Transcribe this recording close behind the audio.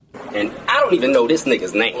And I don't even know this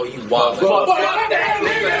nigga's name. Oh, you wild. Fuck that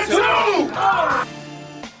nigga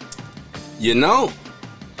too! You know,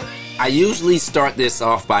 I usually start this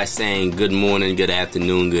off by saying good morning, good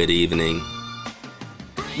afternoon, good evening.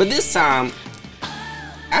 But this time,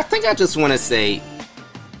 I think I just want to say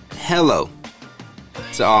hello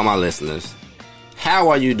to all my listeners. How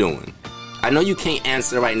are you doing? I know you can't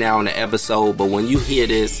answer right now on the episode, but when you hear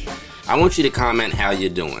this, I want you to comment how you're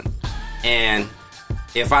doing. And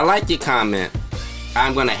if I like your comment,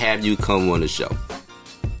 I'm going to have you come on the show.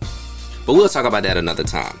 But we'll talk about that another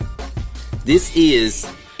time. This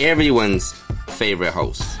is everyone's favorite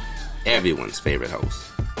host. Everyone's favorite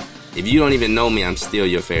host. If you don't even know me, I'm still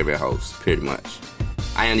your favorite host, pretty much.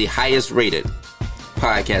 I am the highest rated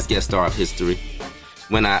podcast guest star of history.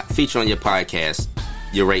 When I feature on your podcast,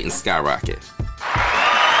 your ratings skyrocket.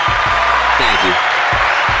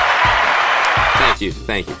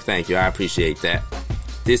 Thank you. I appreciate that.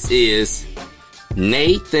 This is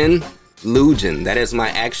Nathan Lujan. That is my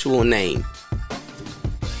actual name.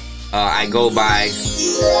 I go by,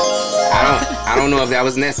 I don't know if that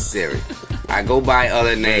was necessary. I go by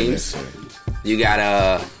other names. You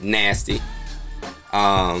got Nasty,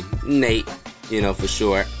 Nate, for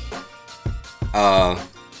short.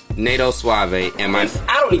 Nato Suave, and I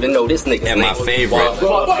don't even know this nigga's name. My favorite.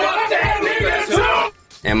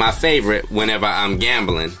 And my favorite, whenever I'm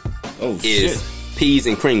gambling, is peas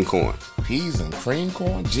and cream corn. Peas and cream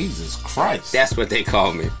corn? Jesus Christ. That's what they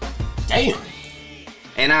call me. Damn.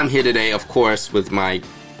 And I'm here today, of course, with my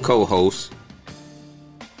co-host.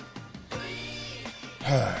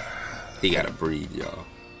 He gotta breathe, y'all.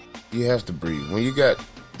 You have to breathe. When you got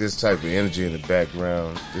this type of energy in the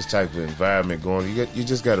background, this type of environment going, you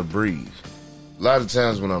just gotta breathe. A lot of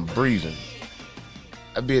times when I'm breathing,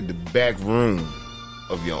 I be at the back room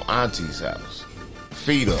of your auntie's house.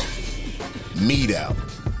 Feet up, meat out,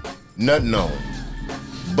 nothing on,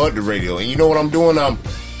 but the radio. And you know what I'm doing? I'm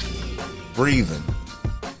breathing.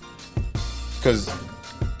 Because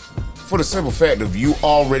for the simple fact of you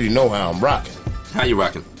already know how I'm rocking. How you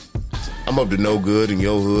rocking? I'm up to no good in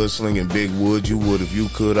your hood, slinging big wood. You would if you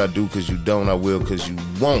could. I do because you don't. I will because you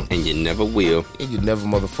won't. And you never will. And you never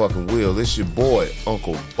motherfucking will. It's your boy,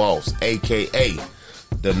 Uncle Boss, a.k.a.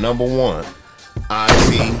 the number one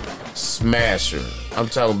IT smasher. I'm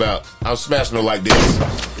talking about, I'm smashing her like this.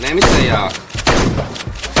 Let me tell y'all.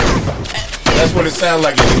 That's what it sounds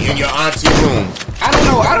like in your auntie room. I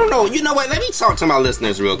don't know. You know what? Let me talk to my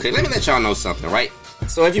listeners real quick. Let me let y'all know something, right?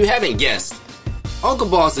 So if you haven't guessed, Uncle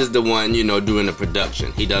Boss is the one, doing the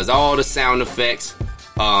production. He does all the sound effects,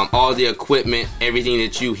 all the equipment, everything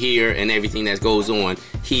that you hear and everything that goes on,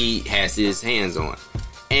 he has his hands on.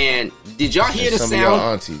 And did y'all hear the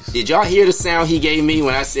sound? Did y'all hear the sound he gave me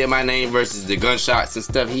when I said my name versus the gunshots and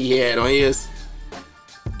stuff he had on his?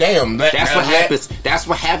 Damn, that's what happens. That's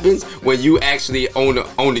what happens when you actually own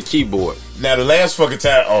the keyboard. Now the last fucking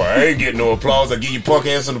time, I ain't getting no applause. I give you punk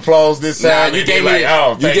ass some applause this time. You gave me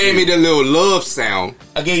the little love sound.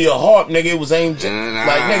 I gave you a harp, nigga. It was aimed like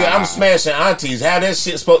nigga. I'm smashing aunties. How that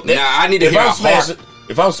shit supposed? I need to hear a harp.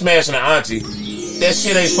 If I'm smashing an auntie, that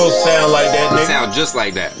shit ain't supposed to sound like that, nigga. It sound just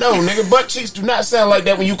like that. No, nigga, butt cheeks do not sound like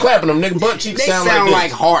that when you clapping them, nigga. Butt cheeks sound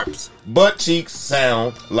like harps. Butt cheeks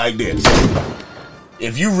sound like this.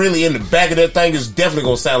 If you really in the back of that thing, it's definitely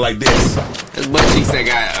gonna sound like this. That's butt cheeks that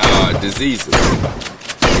got diseases.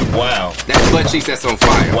 Wow. That's butt cheeks that's on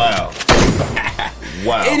fire. Wow.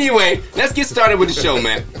 Wow. Anyway, let's get started with the show,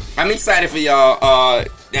 man. I'm excited for y'all,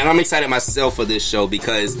 and I'm excited myself for this show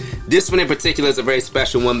because this one in particular is a very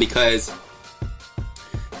special one because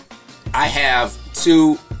I have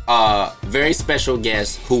two very special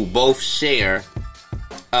guests who both share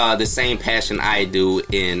the same passion I do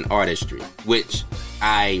in artistry, which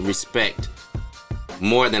I respect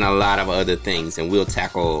more than a lot of other things, and we'll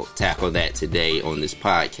tackle that today on this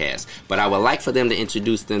podcast. But I would like for them to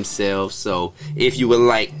introduce themselves, so if you would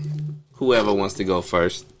like, whoever wants to go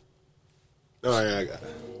first. All right, I got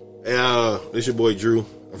it. Hey, this your boy Drew.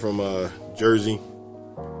 I'm from Jersey,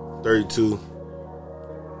 32.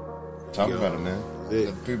 Talk about it, man.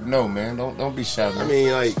 People know, man. Don't be shy, man. I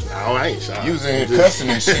mean, like, I ain't shy. You was in here cussing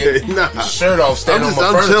and shit. Nah. Shirt off, standing on my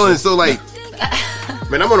I'm furniture. chilling, so like,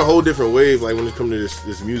 man, I'm on a whole different wave. Like when it comes to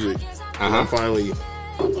this music, I'm kind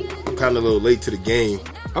of a little late to the game.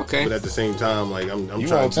 Okay, but at the same time, like I'm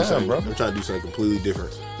trying to do something, bro. I'm trying to do something completely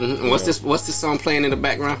different. Mm-hmm. What's this song playing in the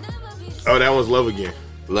background? Oh, that one's Love Again.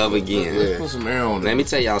 Love Again. Let's put some air on it. Let me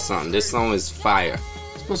tell y'all something. This song is fire.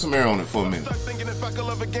 Put some air on it for a minute. Thinking if I could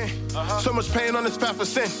love again. So much pain on this path of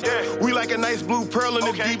sin. We like a nice blue pearl in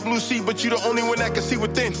a deep blue sea, but you the only one that can see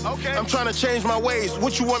within. I'm trying to change my ways.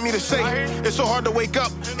 What you want me to say? It's so hard to wake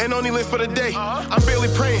up and only live for the day. I'm barely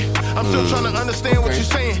praying. I'm still trying to understand what you're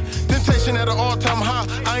saying. Temptation at an all-time high.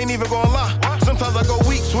 I ain't even gonna lie. Sometimes I go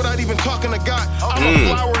weeks without even talking to God. I'm a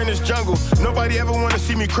flower in this jungle. Nobody ever wanna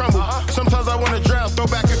see me crumble. Sometimes I wanna drown, throw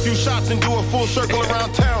back a few shots and do a full circle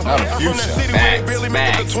around town. I'm from that city where they barely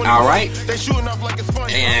make it to 20. All right. They shooting off like it's fun.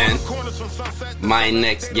 And my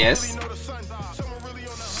next guest,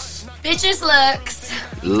 Bitches Luxx.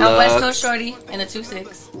 I'm West Coast Shorty in a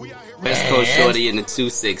 2-6. West Coast Shorty in the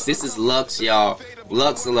 2-6. This is Luxx, y'all.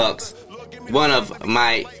 Luxx. One of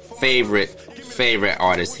my favorite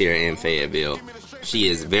artists here in Fayetteville. She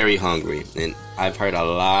is very hungry, and I've heard a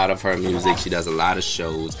lot of her music. She does a lot of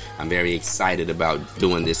shows. I'm very excited about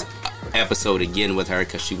doing this episode again with her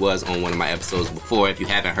because she was on one of my episodes before. If you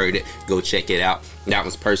haven't heard it, go check it out. That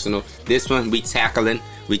was personal. This one, we tackling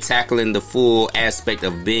the full aspect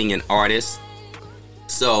of being an artist.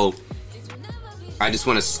 So I just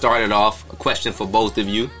want to start it off. A question for both of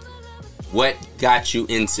you. What got you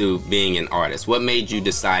into being an artist? What made you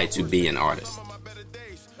decide to be an artist?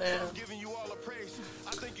 Well,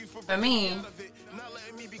 for me,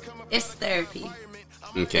 it's therapy.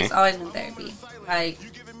 Okay. It's always been therapy. Like,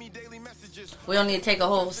 we don't need to take a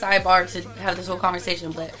whole sidebar to have this whole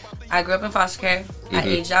conversation, but I grew up in foster care. I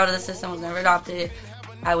aged out of the system, was never adopted.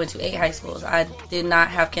 I went to 8 high schools. I did not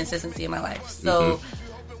have consistency in my life. So,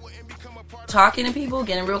 talking to people,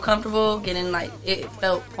 getting real comfortable, it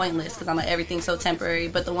felt pointless because I'm like, everything's so temporary.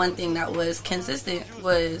 But the one thing that was consistent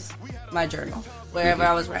was my journal. Wherever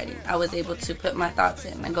I was writing, I was able to put my thoughts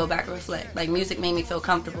in and go back and reflect. Like, music made me feel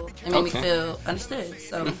comfortable. It made me feel understood.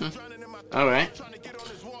 So, all right.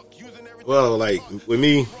 Well, like, with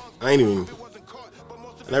me, I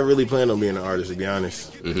never really planned on being an artist, to be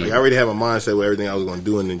honest. Like, I already have a mindset with everything I was going to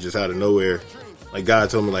do, and then just out of nowhere, like, God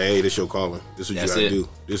told me, like, hey, this your calling. This is what you got to do.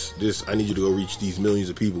 This, I need you to go reach these millions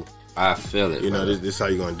of people. I feel it. You know, this is how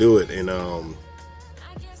you're going to do it. And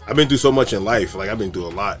I've been through so much in life. Like, I've been through a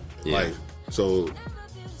lot in life. So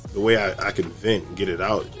the way I can vent and get it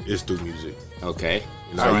out is through music. Okay.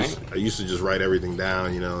 You know, I used to just write everything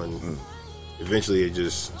down, you know, and eventually it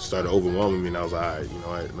just started overwhelming me, and I was like, all right, you know,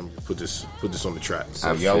 let me put this on the track.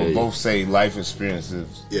 So y'all would both say life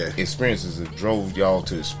experiences that drove y'all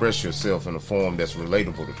to express yourself in a form that's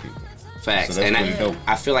relatable to people. Facts. So and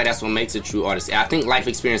I feel like that's what makes a true artist. I think life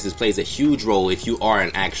experiences plays a huge role if you are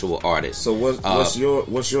an actual artist. So what's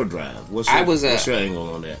your drive? What's your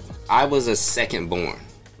angle on that? I was a second born,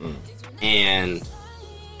 and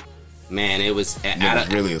man, it was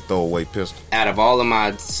really a throwaway pistol. Out of all of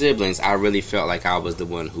my siblings, I really felt like I was the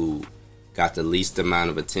one who got the least amount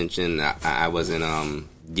of attention. I wasn't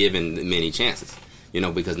given many chances, you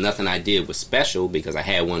know, because nothing I did was special because I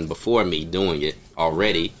had one before me doing it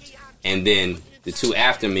already, and then the two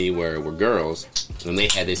after me were girls, and they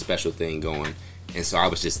had this special thing going, and so I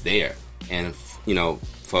was just there, and you know.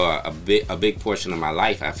 For a big portion of my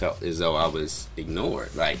life, I felt as though I was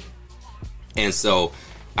ignored. Like, and so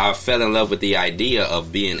I fell in love with the idea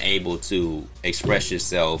of being able to express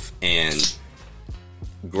yourself and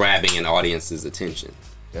grabbing an audience's attention.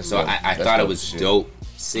 I thought it was dope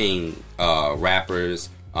seeing rappers,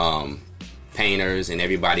 painters, and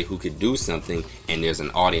everybody who could do something, and there's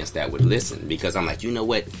an audience that would listen. Because I'm like, you know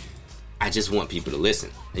what? I just want people to listen.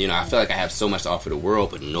 You know, I feel like I have so much to offer the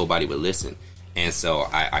world, but nobody would listen. And so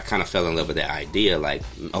I kind of fell in love with that idea, like,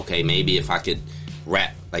 okay, maybe if I could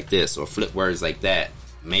rap like this or flip words like that,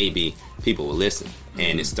 maybe people will listen.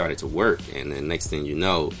 And it started to work. And the next thing you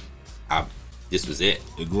know, this was it.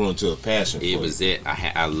 It grew into a passion. It was it.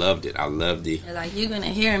 I loved it. I loved the. You're like, you're gonna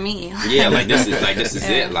hear me. Yeah, this is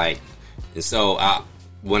it. Like, and so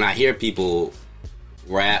when I hear people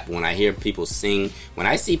rap, when I hear people sing, when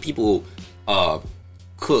I see people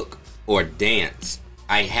cook or dance,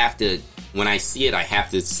 I have to. When I see it, I have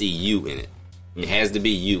to see you in it. It has to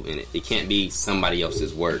be you in it. It can't be somebody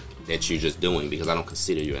else's work that you're just doing, because I don't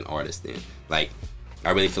consider you an artist then. Like,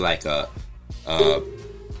 I really feel like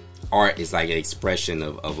art is like an expression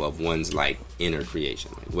of one's like inner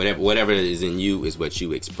creation. Like whatever is in you is what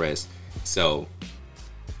you express. So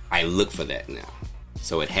I look for that now.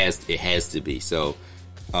 So it has to be. So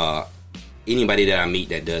anybody that I meet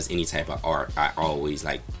that does any type of art, I always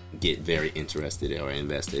like get very interested or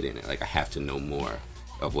invested in it. Like, I have to know more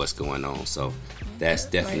of what's going on. So that's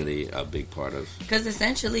definitely a big part of. Because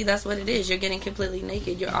essentially, that's what it is. You're getting completely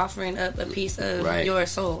naked. You're offering up a piece of your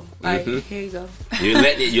soul. Like, here you go.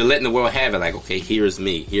 You're letting the world have it. Like, okay, here's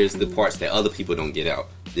me. Here's the parts that other people don't get out.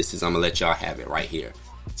 I'm gonna let y'all have it right here.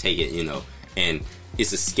 take it, and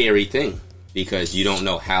it's a scary thing because you don't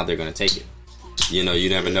know how they're going to take it. You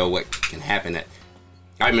never know what can happen.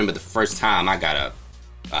 I remember the first time I got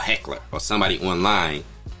a heckler or somebody online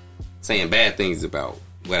saying bad things about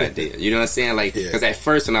what I did. You know what I'm saying? Like, because at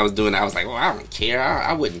first when I was doing it, I was like, well, I don't care.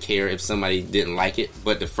 I wouldn't care if somebody didn't like it.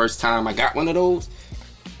 But the first time I got one of those,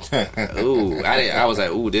 I was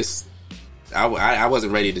like, this. I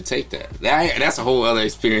wasn't ready to take that. That's a whole other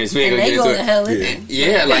experience. And they go to hell in it.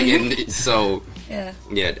 Yeah, like, and so... Yeah,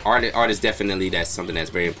 art is definitely, that's something that's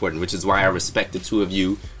very important, which is why I respect the two of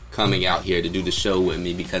you coming out here to do the show with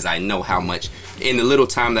me, because I know how much, in the little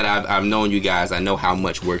time that I've known you guys, I know how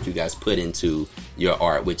much work you guys put into your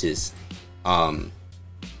art, which is something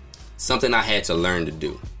I had to learn to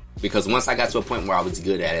do. Because once I got to a point where I was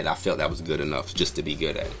good at it, I felt that was good enough just to be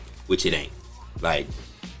good at it, which it ain't. Like,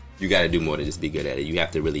 you got to do more than just be good at it. You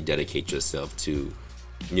have to really dedicate yourself to,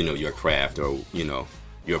 your craft or,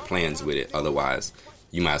 your plans with it. Otherwise,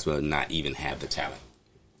 you might as well not even have the talent.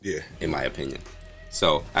 Yeah. In my opinion.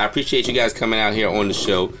 So, I appreciate you guys coming out here on the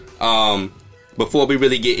show. Before we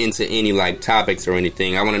really get into any, topics or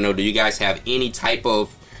anything, I want to know, do you guys have any type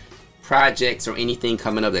of projects or anything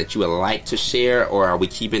coming up that you would like to share, or are we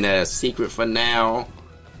keeping that a secret for now?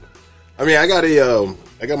 I mean, I got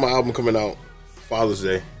my album coming out Father's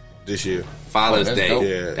Day this year. Father's Day. dope.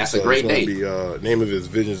 Yeah. That's a great date. Name of it is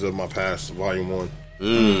Visions of My Past, Volume 1.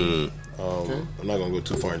 I'm not gonna go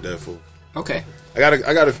too far in depth. Okay. I got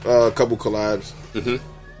a couple collabs, Mm-hmm.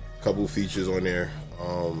 couple features on there.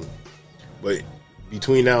 But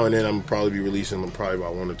between now and then, I'm probably be releasing probably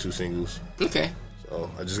about 1 or 2 singles. Okay. So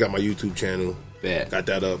I just got my YouTube channel, got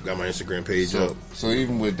that up, got my Instagram page up. So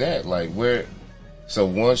even with that, so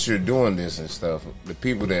once you're doing this and stuff, the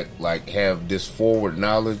people that have this forward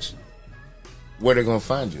knowledge, where they gonna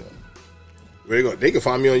find you? They can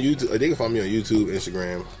find me on YouTube. They can find me on YouTube,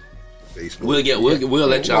 Instagram, Facebook. We'll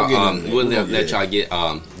let y'all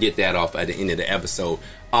get that off at the end of the episode.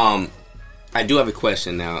 I do have a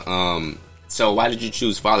question now. So why did you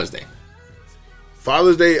choose Father's Day?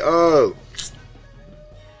 Father's Day, I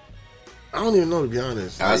don't even know, to be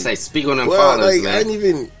honest. I would say speak on them fathers, man. I didn't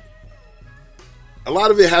even. A lot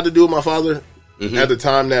of it had to do with my father. Mm-hmm. At the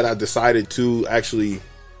time that I decided to actually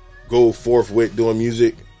go forth with doing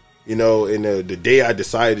music, and the day I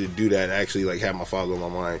decided to do that, I actually had my father on my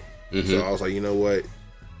mind. Mm-hmm. So I was like, you know what,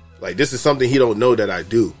 this is something he don't know that I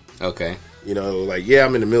do. Okay.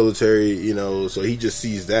 I'm in the military, so he just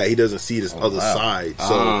sees that. He doesn't see this other side.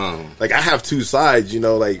 So, I have 2 sides,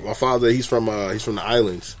 my father, he's from the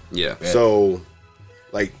islands. Yeah. So,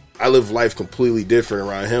 I live life completely different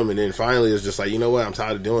around him. And then finally, it's just you know what? I'm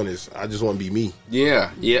tired of doing this. I just want to be me.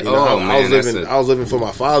 Yeah. Yeah. I was living for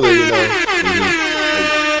my father, Mm-hmm.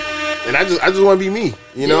 And I just want to be me,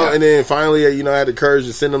 Yeah. And then finally, I had the courage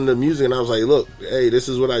to send him the music, and I was like, look, hey, this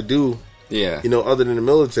is what I do. Yeah. Other than the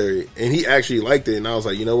military. And he actually liked it. And I was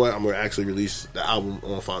like, you know what? I'm going to actually release the album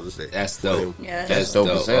on Father's Day. That's dope. Yeah, That's dope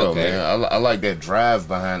as hell, okay. man. I like that drive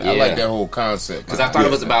behind it. I Yeah. like that whole concept. Because I thought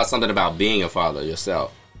it was about something about being a father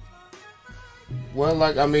yourself.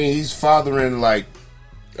 Well, he's fathering, A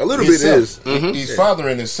little himself. bit is. Mm-hmm. He's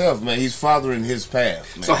fathering himself, man. He's fathering his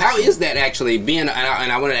path, man. So how is that actually being, and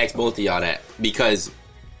I want to ask both of y'all that, because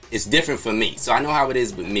it's different for me. So I know how it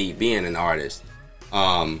is with me being an artist.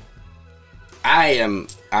 I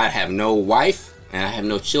have no wife and I have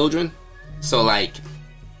no children. So I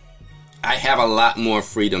have a lot more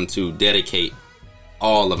freedom to dedicate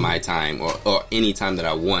all of my time or any time that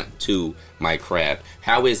I want to my craft.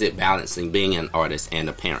 How is it balancing being an artist and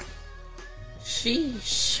a parent?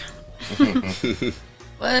 Sheesh.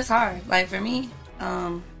 Well, it's hard. For me,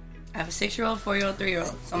 I have a 6-year-old, 4-year-old,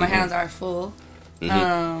 3-year-old. So my hands are full.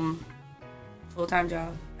 Full-time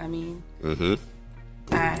job.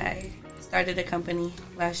 I started a company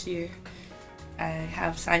last year. I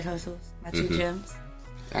have side hustles, my 2 gyms.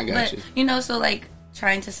 I got you. So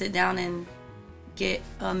trying to sit down and get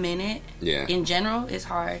a minute in general is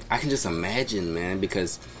hard. I can just imagine, man,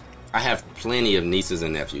 because I have plenty of nieces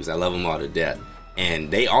and nephews. I love them all to death.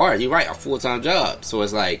 And they are, you're right, a full-time job. So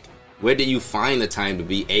it's where do you find the time to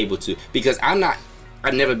be able to? Because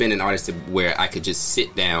I've never been an artist where I could just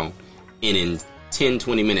sit down and in 10,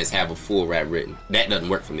 20 minutes have a full rap written. That doesn't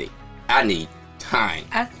work for me. I need time.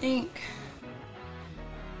 I think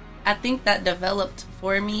that developed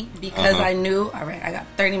for me because I knew, all right, I got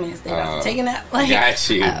 30 minutes. They're about to take a nap. Got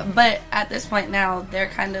you. But at this point now, they're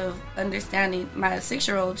kind of understanding. My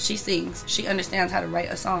 6-year-old, she sings. She understands how to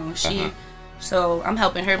write a song. So I'm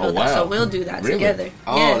helping her build that. So we'll do that together.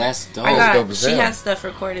 Oh, that's dope. She has stuff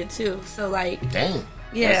recorded too. So Dang.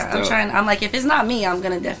 Yeah, I'm like, if it's not me, I'm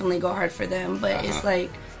gonna definitely go hard for them. But it's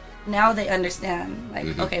like, now they understand.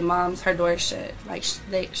 Like, okay, mom's, her door's shut. Like,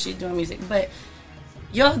 she's doing music. But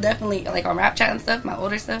you'll definitely, like, on rap chat and stuff, my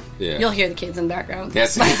older stuff, you'll hear the kids in the background.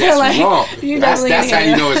 That's like, wrong. That's how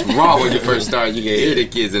you know it's wrong when you first start. You can hear the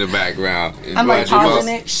kids in the background. I'm like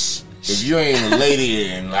pausing it. Shh. If you ain't a lady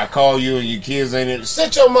and I call you and your kids ain't in,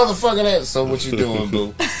 sit your motherfucking ass. So what you doing,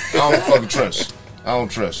 boo? I don't fucking trust you. I don't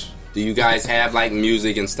trust you. Do you guys have like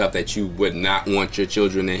music and stuff that you would not want your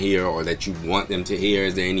children to hear or that you want them to hear?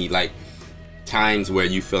 Is there any like times where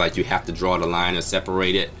you feel like you have to draw the line or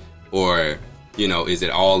separate it? Or, you know, is it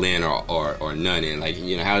all in or none in? Like,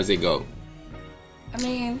 you know, how does it go? I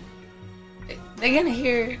mean, they're gonna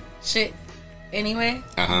hear shit anyway.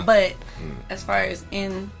 But as far as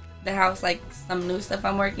in the house, like some new stuff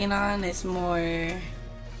I'm working on, it's more,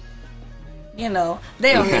 you know,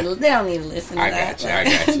 they don't need to listen to that. I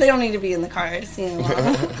got you. They don't need to be in the car seeing along.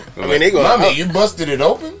 I mean, they go. Mommy, you busted it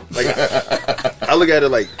open? Like, I look at it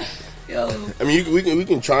like, Yo. I mean, we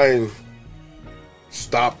can try and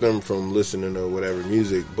stop them from listening to whatever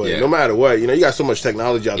music, but no matter what, you know, you got so much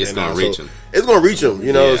technology out there now, reach them. It's gonna reach them,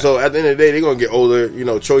 you know. So at the end of the day, they're gonna get older. You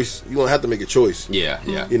know, choice. You're gonna have to make a choice. Yeah.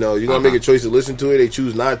 You know, you're gonna make a choice to listen to it. They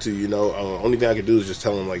choose not to. You know, only thing I can do is just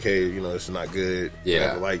tell them like, hey, you know, this is not good.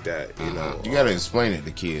 Yeah, like that. You know, you gotta explain it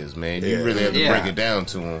to kids, man. You really have to break it down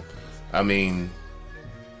to them. I mean,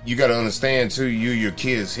 you gotta understand too. You're your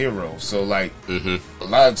kid's hero. So like, a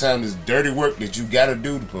lot of times it's dirty work that you gotta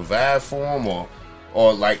do to provide for them,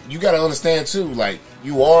 or like, you got to understand, too, like,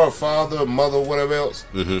 you are a father, mother, whatever else,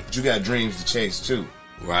 but you got dreams to chase, too.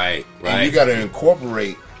 Right. And you got to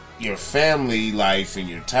incorporate your family life and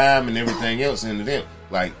your time and everything else into them.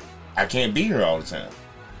 Like, I can't be here all the time.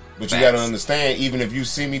 But you got to understand, even if you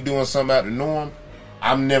see me doing something out the norm,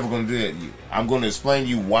 I'm never going to do that to you. I'm going to explain to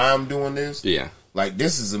you why I'm doing this. Yeah. Like,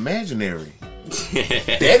 this is imaginary.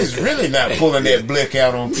 That is really not pulling that blick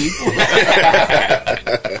out on people.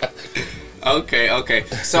 Okay.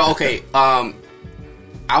 So,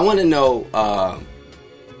 I want to know,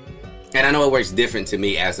 and I know it works different to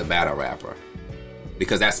me as a battle rapper,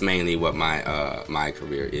 because that's mainly what my my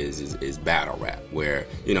career is battle rap, where,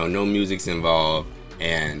 you know, no music's involved,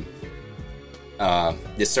 and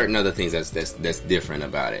there's certain other things that's different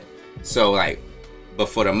about it. So, like, but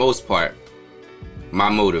for the most part, my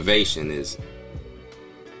motivation is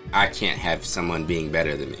I can't have someone being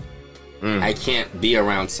better than me. I can't be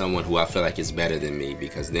around someone who I feel like is better than me,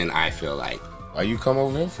 because then I feel like, why you come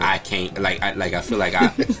over here for? I can't, I feel like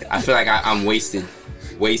I'm wasted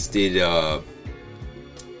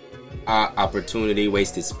opportunity,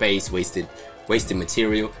 wasted space, wasted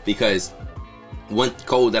material. Because one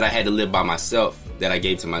code that I had to live by myself, that I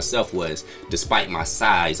gave to myself, was, despite my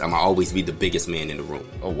size, I'm always be the biggest man in the room.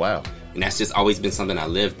 Oh wow! And that's just always been something I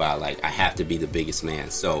live by. Like, I have to be the biggest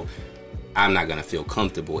man. So I'm not gonna feel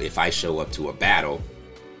comfortable if I show up to a battle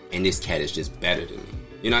and this cat is just better than me.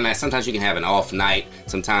 You know, and sometimes you can have an off night.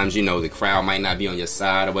 Sometimes, you know, the crowd might not be on your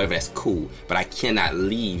side or whatever. That's cool. But I cannot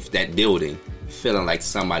leave that building feeling like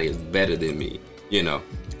somebody is better than me, you know.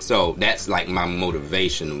 So that's like my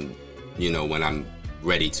motivation, you know, when I'm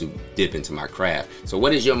ready to dip into my craft. So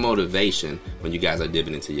what is your motivation when you guys are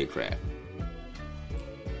dipping into your craft?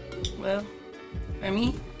 Well, for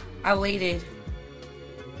me, I waited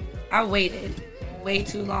way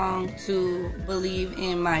too long to believe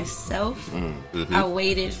in myself. I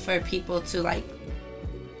waited for people to, like,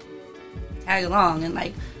 tag along and,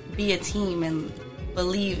 like, be a team and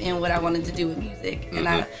believe in what I wanted to do with music. And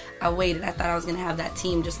I waited. I thought I was going to have that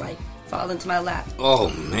team just, like, fall into my lap. Oh,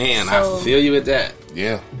 man, so, I feel you with that.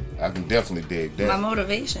 Yeah, I can definitely dig that. My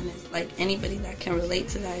motivation is, like, anybody that can relate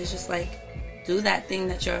to that is just, like, do that thing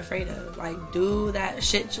that you're afraid of. Like, do that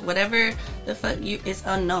shit, whatever the fuck it's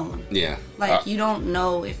unknown. Yeah. Like, you don't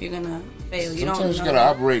know if you're gonna fail. You don't know. Sometimes you gotta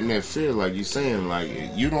operate in that fear, like you're saying. Like,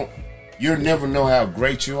 you'll never know how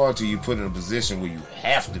great you are till you put in a position where you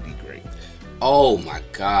have to be great. Oh my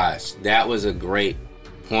gosh, that was a great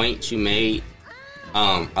point you made.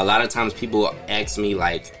 A lot of times people ask me,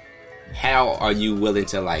 like, how are you willing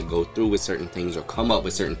to, like, go through with certain things or come up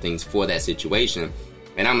with certain things for that situation?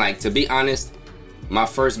 And I'm like, to be honest, my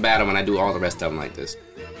first battle, when I do all the rest of them like this,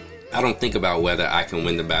 I don't think about whether I can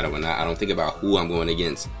win the battle or not. I don't think about who I'm going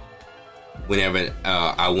against. Whenever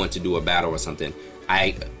I want to do a battle or something,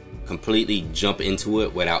 I completely jump into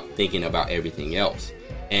it without thinking about everything else.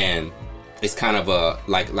 And it's kind of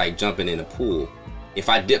like jumping in a pool. If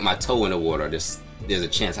I dip my toe in the water, there's a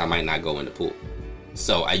chance I might not go in the pool.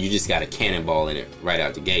 So you just got to cannonball in it right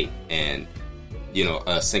out the gate. And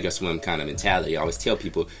a sink or swim kind of mentality. I always tell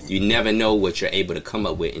people, you never know what you're able to come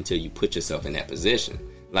up with until you put yourself in that position.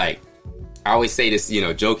 Like, I always say this,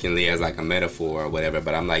 jokingly as like a metaphor or whatever,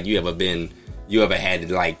 but I'm like, you ever had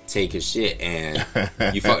to like take a shit and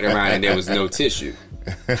you fucked around and there was no tissue?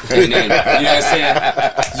 And then, you know what I'm saying?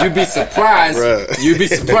 You'd be surprised. Bruh. You'd be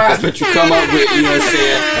surprised what you come up with, you know what I'm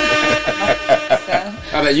saying?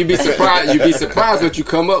 I mean, you'd be surprised what you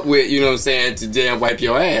come up with, you know what I'm saying, to damn wipe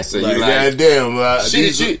your ass. So like, you like, goddamn,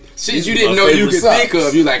 shit you didn't know you could think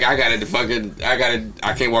of. You like, I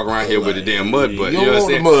can't walk around here with a damn mud butt. You know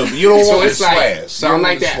what I'm saying? You don't want it's the like, slash. so I'm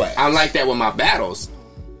like that. Slash. I'm like that with my battles.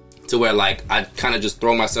 To where like I kind of just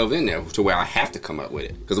throw myself in there to where I have to come up with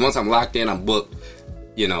it. Because once I'm locked in, I'm booked.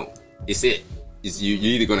 It's it. You're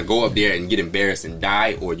either going to go up there and get embarrassed and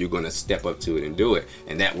die, or you're going to step up to it and do it.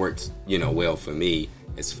 And that works, well for me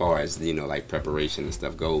as far as, like preparation and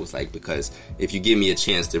stuff goes. Like, because if you give me a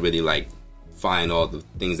chance to really like find all the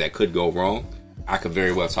things that could go wrong, I could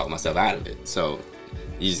very well talk myself out of it. So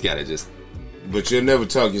you just got to just. But you'll never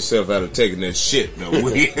talk yourself out of taking that shit, no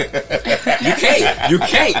way. You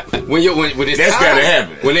can't. When it's that's time, gotta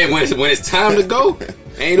happen. When it's time to go,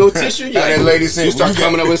 ain't no tissue. You that lady said, you start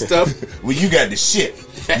coming up with stuff. Well, you got the shit.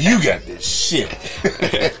 You got the shit.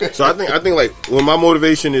 So I think like when my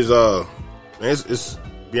motivation is it's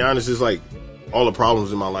be honest, it's like all the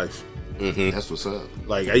problems in my life. Mm-hmm. That's what's up.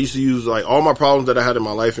 Like I used to use like all my problems that I had in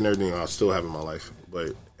my life and everything I still have in my life,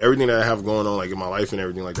 but everything that I have going on like in my life and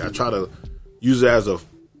everything like that, I try to use it as a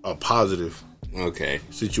positive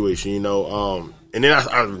situation, and then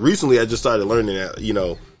I recently just started learning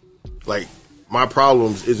that, like my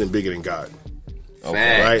problems isn't bigger than God.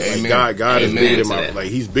 Okay. Right? Amen. Like God is bigger than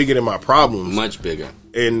he's bigger than my problems. Much bigger.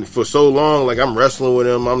 And for so long, like I'm wrestling with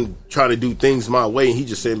him, I'm trying to do things my way, and he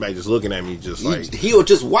just sitting back, just looking at me, just like he'll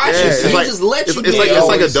just watch you. It's He'll like, just let you. It's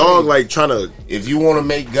like a dog, like trying to. If you want to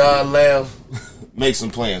make God laugh, make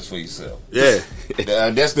some plans for yourself. Yeah,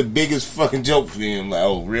 that's the biggest fucking joke for him. Like,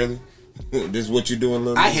 oh really? This is what you're doing,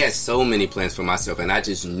 little? I had so many plans for myself, and I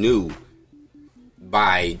just knew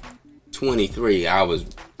by 23, I was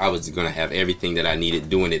gonna have everything that I needed,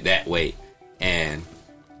 doing it that way. And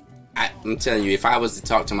I'm telling you, if I was to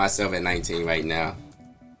talk to myself at 19 right now,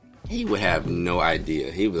 he would have no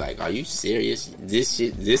idea. He would be like, "Are you serious? This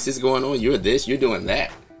is going on. You're doing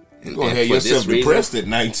that." You're gonna have yourself depressed at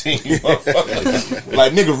 19, motherfucker.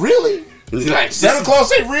 Like, nigga, really? Like, Santa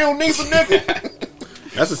Claus ain't real, nigga.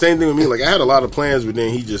 That's the same thing with me. Like I had a lot of plans, but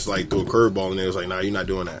then he just like threw a curveball in there. It was like, "Nah, you're not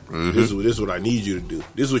doing that. Mm-hmm. This is what I need you to do.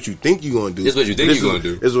 This is what you think you're gonna do. This is what you think you're gonna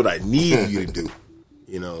do. This is what I need you to do."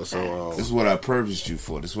 So this is what I purposed you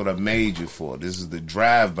for. This is what I made you for. This is the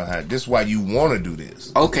drive behind. This is why you want to do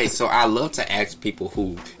this. Okay, so I love to ask people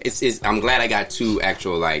who. I'm glad I got two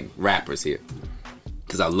actual like rappers here,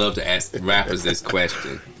 because I love to ask rappers this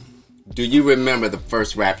question. Do you remember the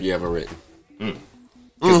first rap you ever written?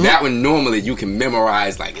 Because that one normally you can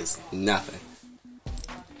memorize like it's nothing.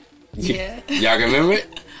 Yeah. Y'all can remember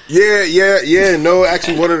it? Yeah. No,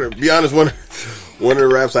 actually, one of the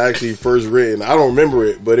raps I actually first written, I don't remember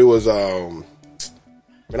it, but it was I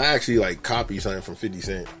actually like copied something from 50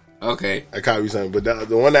 Cent. Okay. I copied something, but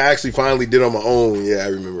the one that I actually finally did on my own, yeah, I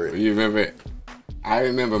remember it. You remember it? I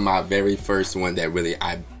remember my very first one that really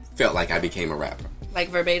I felt like I became a rapper. Like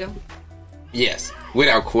verbatim? Yes,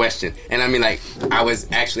 without question. And I mean, like, I was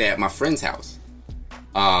actually at my friend's house.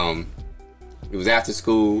 It was after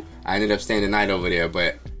school. I ended up staying the night over there,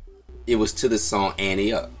 but it was to the song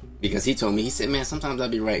Annie Up. Because he told me, he said, "Man, sometimes I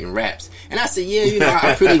be writing raps." And I said, "Yeah,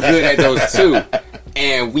 I'm pretty good at those too."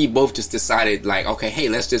 And we both just decided, like, okay, hey,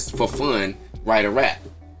 let's just, for fun, write a rap.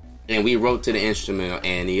 And we wrote to the instrumental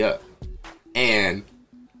Annie Up. And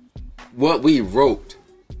what we wrote,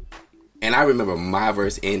 and I remember my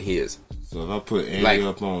verse and his. So if I put Annie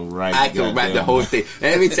up on right, I can rap the whole thing.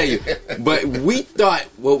 And let me tell you, but we thought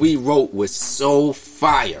what we wrote was so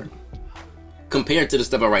fire. Compared to the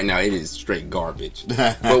stuff I write now, it is straight garbage.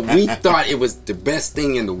 But we thought it was the best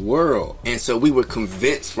thing in the world. And so we were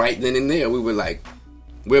convinced right then and there. We were like,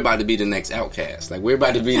 we're about to be the next Outcast. Like, we're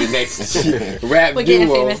about to be the next rap We're duo. getting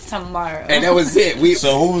famous tomorrow. And that was it.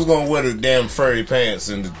 So who was going to wear the damn furry pants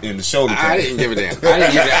in the shoulder I didn't give a damn. If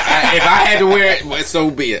I had to wear it, well, so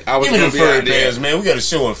be it. I was Give me going the to be furry out there. pants, man. We got a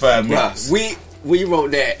show in 5 minutes. We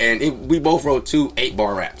wrote that, and we both wrote 2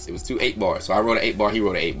 8-bar raps. It was 2 8-bars. So I wrote an 8-bar, he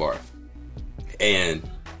wrote an 8-bar. And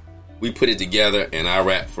we put it together, and I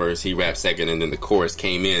rapped first, he rapped second, and then the chorus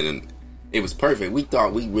came in, and it was perfect. We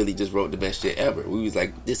thought we really just wrote the best shit ever. We was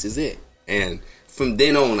like, this is it. And from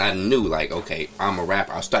then on, I knew, like, okay, I'm a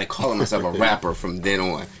rapper. I started calling myself a rapper from then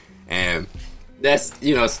on. And that's,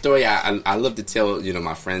 a story I love to tell,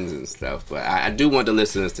 my friends and stuff. But I do want the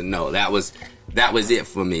listeners to know that was it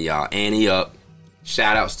for me, y'all. Annie up.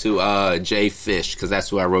 Shout outs to Jay Fish, because that's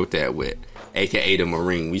who I wrote that with, a.k.a. the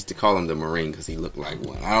Marine. We used to call him the Marine because he looked like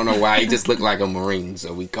one. I don't know why. He just looked like a Marine,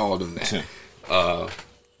 so we called him that.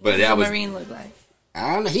 But that was... Marine look like?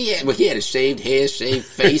 I don't know. He had a shaved head, shaved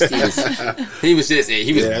face. He was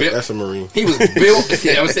built. That's a Marine. He was built.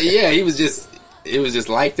 I would say, yeah, it was just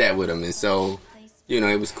like that with him. And so,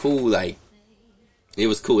 it was cool. Like, it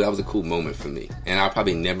was cool. That was a cool moment for me. And I'll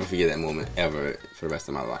probably never forget that moment ever for the rest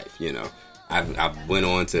of my life, I went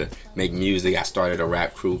on to make music. I started a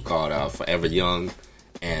rap crew called Forever Young,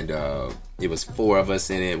 and it was 4 of us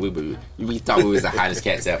in it. We thought we was the hottest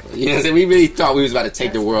cats ever. You know what I'm saying? We really thought we was about to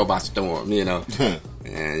take the world by storm,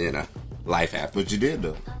 And, life happened. But you did,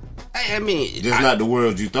 though. I mean... Just not the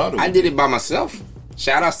world you thought it would. I did it by myself.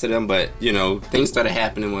 Shout outs to them, but, things started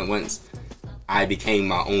happening once I became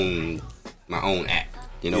my own act.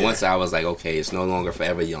 Once I was like, okay, it's no longer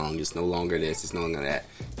Forever Young. It's no longer this. It's no longer that.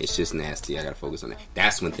 It's just nasty. I got to focus on that.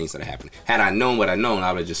 That's when things started happening. Had I known what I known,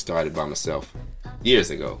 I would have just started by myself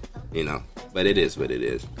years ago, But it is what it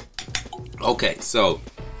is. Okay, so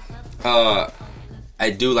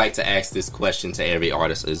I do like to ask this question to every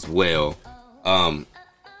artist as well.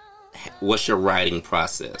 What's your writing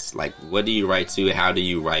process? Like, what do you write to? How do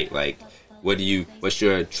you write? Like, what's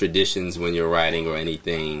your traditions when you're writing or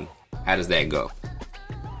anything? How does that go?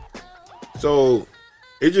 So,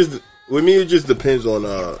 with me, it just depends on,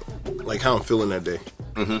 like, how I'm feeling that day.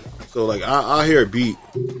 Mm-hmm. So, like, I'll hear a beat.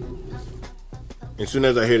 As soon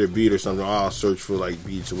as I hear the beat or something, I'll search for, like,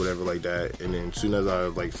 beats or whatever like that. And then as soon as I,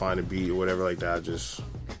 like, find a beat or whatever like that,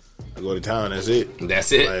 I go to town. That's it.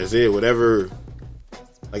 That's it. Like, that's it. Whatever.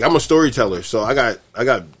 Like, I'm a storyteller, so I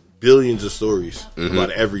got billions of stories about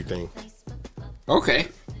everything. Okay.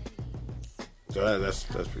 So that's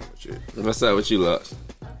pretty much it. What's up with you, Luxx?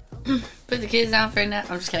 Put the kids down for now.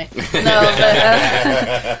 I'm just kidding. No,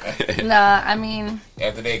 but I mean,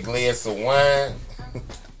 after that glass of wine,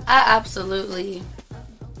 I absolutely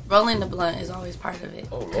rolling the blunt is always part of it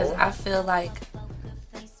because I feel like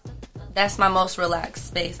that's my most relaxed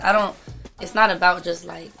space. It's not about just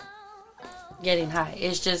like getting high.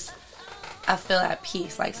 It's just I feel at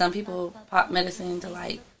peace. Like some people pop medicine to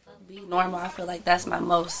like be normal. I feel like that's my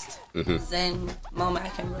most zen moment. I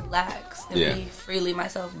can relax and be freely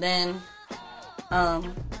myself. Then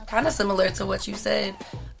kind of similar to what you said,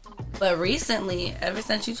 but recently, ever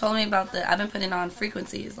since you told me about I've been putting on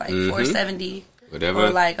frequencies like 470 whatever, or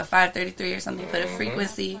like a 533 or something. Put a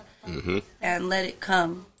frequency and let it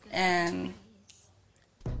come. And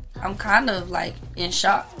I'm kind of like in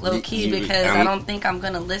shock, low key, because I don't think I'm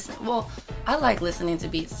gonna listen. Well, I like listening to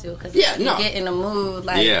beats too, because you get in the mood.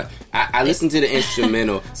 Like, I listen to the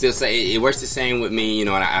instrumental. Still say it works the same with me, and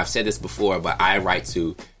I've said this before, but I write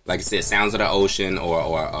to, like I said, sounds of the ocean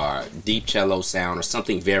or deep cello sound or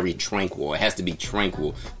something very tranquil. It has to be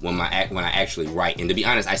tranquil when I actually write. And to be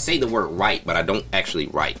honest, I say the word write, but I don't actually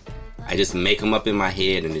write. I just make them up in my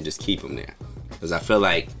head and then just keep them there, because I feel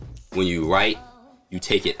like when you write, you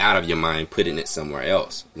take it out of your mind, putting it somewhere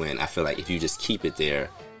else. When I feel like if you just keep it there,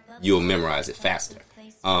 you'll memorize it faster.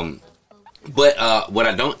 But what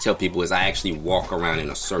I don't tell people is I actually walk around in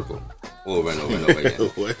a circle over and over and over again.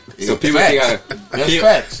 So people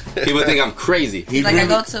think I'm crazy. Like I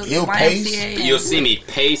go to YMCA. You'll see me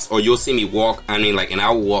pace, or you'll see me walk. And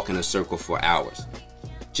I'll walk in a circle for hours.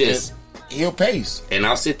 He'll pace. And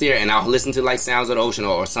I'll sit there and I'll listen to like sounds of the ocean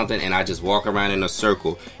or something, and I just walk around in a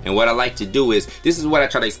circle. And what I like to do is, this is what I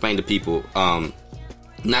try to explain to people,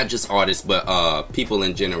 not just artists, but people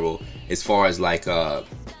in general, as far as like the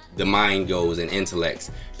mind goes and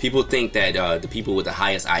intellects. People think that the people with the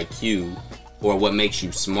highest IQ or what makes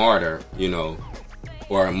you smarter,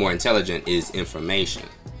 or more intelligent is information.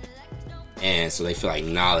 And so they feel like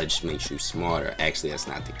knowledge makes you smarter. Actually, that's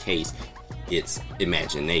not the case. It's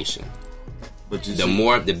imagination. But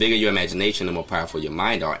the bigger your imagination, the more powerful your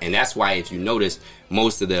mind are. And that's why, if you notice,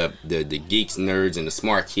 most of the geeks, nerds, and the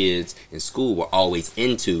smart kids in school were always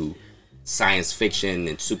into science fiction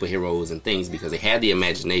and superheroes and things, because they had the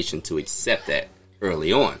imagination to accept that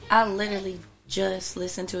early on. I literally just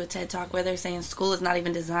listened to a TED Talk where they're saying school is not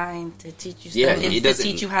even designed to teach you stuff. It's to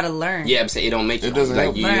teach you how to learn. Yeah, I'm saying it don't make you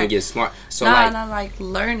like you don't get smart. So not like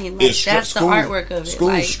learning. Like that's the artwork of it.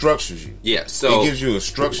 School structures you. Yeah, so it gives you a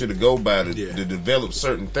structure to go by to develop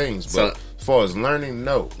certain things. But as far as learning,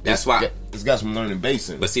 no. That's why it's got some learning base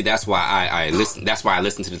in it. But see, that's why I listen. That's why I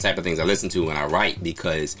listen to the type of things I listen to when I write.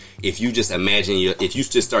 Because if you just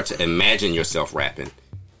start to imagine yourself rapping,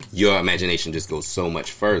 your imagination just goes so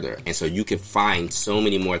much further. And so you can find so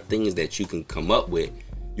many more things that you can come up with.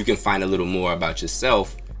 You can find a little more about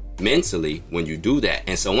yourself mentally when you do that.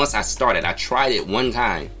 And so once I started, I tried it one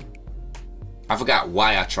time. I forgot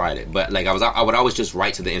why I tried it, but like I would always just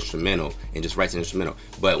write to the instrumental and just write to the instrumental.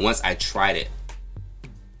 But once I tried it,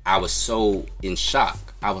 I was so in shock.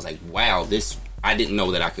 I was like, wow, I didn't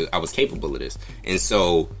know that I was capable of this. And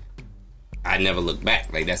so I never looked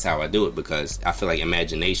back. Like, that's how I do it, because I feel like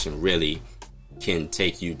imagination really can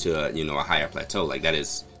take you to a higher plateau. Like, that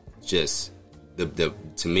is just the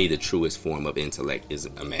to me, the truest form of intellect is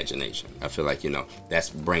imagination. I feel like, that's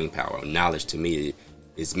brain power. Knowledge to me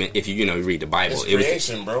is meant, if you read the Bible, it's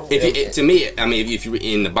creation, bro. To me, I mean, if you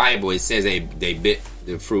in the Bible, it says they bit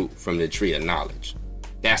the fruit from the tree of knowledge.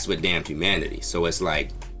 That's what damned humanity. So it's like,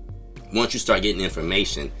 once you start getting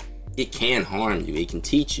information, it can harm you. It can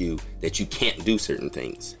teach you that you can't do certain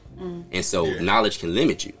things. And so knowledge can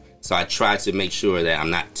limit you. So I try to make sure that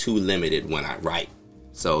I'm not too limited when I write.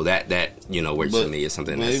 So that works for me. Is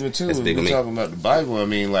something that's, even too, that's big when on we're me. talking about the Bible, I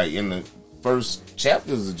mean, like in the first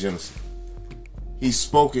chapters of Genesis, he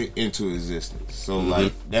spoke it into existence. So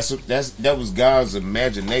like that was God's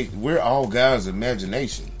imagination. We're all God's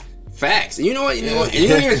imagination. Facts. You know what? You don't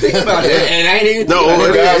even think about that. And I ain't even think about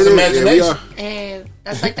we're that. God's imagination. And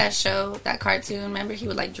that's like that show, that cartoon. Remember, he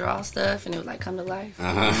would like draw stuff and it would like come to life. Yo,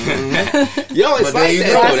 it's But like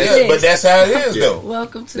that. but that's how it is, though.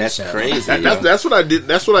 Welcome to That's the show. crazy. That's what I did.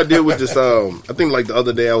 That's what I did with this. I think like the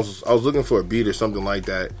other day I was looking for a beat or something like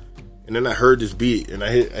that, and then I heard this beat and I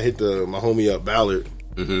hit my homie up Ballard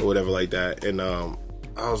or whatever like that, and I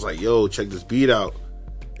was like, yo, check this beat out.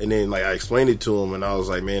 And then like I explained it to him, and I was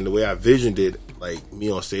like, man, the way I visioned it, like me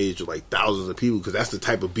on stage with like thousands of people, because that's the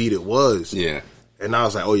type of beat it was. Yeah. And I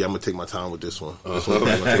was like, oh yeah, I'm gonna take my time with this one. This one's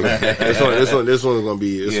gonna be.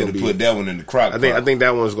 You had to put that one in the crock. I think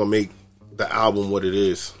that one's gonna make the album what it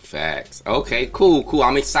is. Facts. Okay, cool.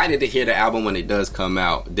 I'm excited to hear the album when it does come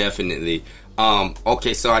out. Definitely.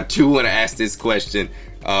 Okay, so I do want to ask this question.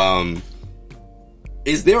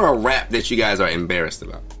 Is there a rap that you guys are embarrassed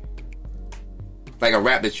about? Like a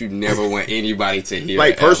rap that you never want anybody to hear.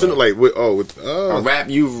 Like personal, like a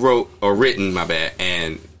rap you wrote or written, my bad,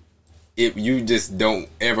 and if you just don't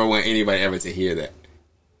ever want anybody ever to hear that.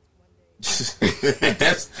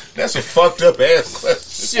 that's a fucked up ass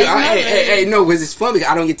question. Shit, hey, no, because it's fun because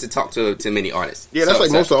I don't get to talk to many artists. Yeah, that's so,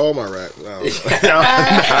 like most of all my rap. Because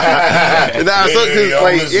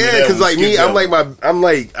like me,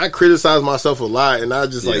 I criticize myself a lot, and I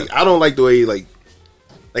just like I don't like the way like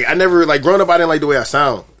I never like growing up. I didn't like the way I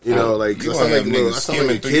sound. You know, like I sound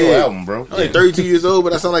like a kid. Album, bro. I'm like 32 years old,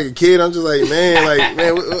 but I sound like a kid. I'm just like, man,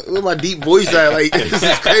 where my deep voice at? Like, this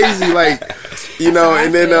is crazy. Like,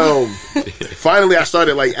 and then finally I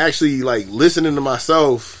started like actually like listening to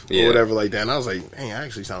myself or whatever like that, and I was like, man, I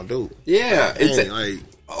actually sound dope. Yeah, like.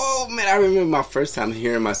 Oh man, I remember my first time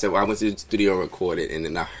hearing myself. I went to the studio, recorded, and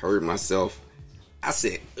then I heard myself. I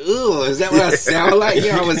said, "Ugh, is that what I sound like?"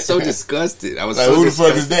 I was so disgusted. I was like, so who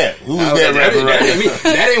disgusted. the fuck is that? Who is that rapper right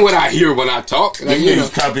now? That ain't what I hear when I talk. Like, you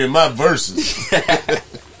niggas copying my verses.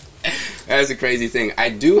 That's a crazy thing. I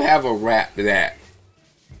do have a rap that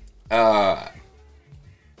I'm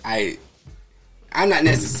not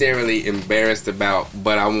necessarily embarrassed about,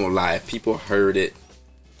 but I won't lie. If people heard it,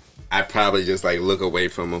 I probably just like look away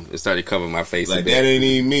from them and started covering my face. Like, that ain't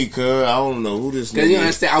even me, cuz I don't know who this nigga is. Because you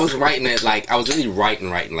understand, I was writing it like I was really writing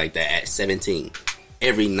like that at 17.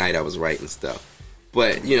 Every night I was writing stuff,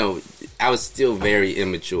 but I was still very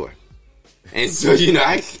immature, and so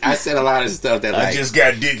I said a lot of stuff that I just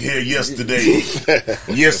got dick here yesterday.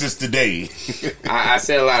 Yes, it's today. I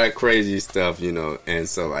said a lot of crazy stuff, and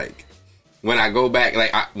so like. When I go back,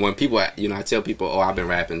 like, when people, I tell people, oh, I've been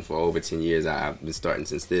rapping for over 10 years. I've been starting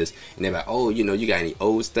since this. And they're like, oh, you got any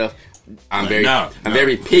old stuff? I'm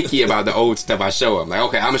very picky about the old stuff I show them. Like,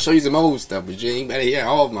 okay, I'm going to show you some old stuff, but you ain't better hear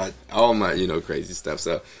all my crazy stuff.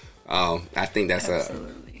 So, I think that's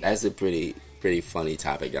a pretty funny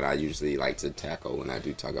topic that I usually like to tackle when I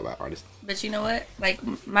do talk about artists. But you know what? Like,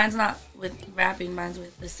 mine's not with rapping, mine's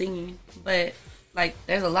with the singing. But, like,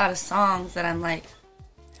 there's a lot of songs that I'm like,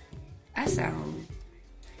 I sound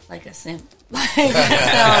like a simp.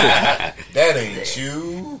 That ain't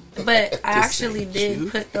you. But I actually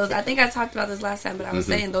did put those. I think I talked about this last time, but I was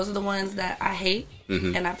saying those are the ones that I hate,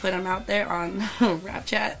 and I put them out there on Rap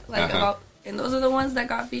Chat, and those are the ones that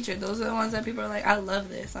got featured. Those are the ones that people are like, I love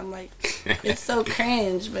this. I'm like, it's so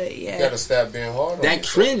cringe, but yeah. You gotta stop being hard on that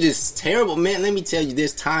cringe is terrible, man. Let me tell you,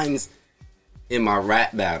 there's times in my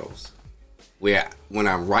rap battles where when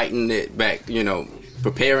I'm writing it back,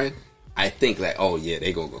 preparing. I think like, oh yeah,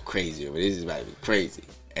 they gonna go crazy. This is about to be crazy.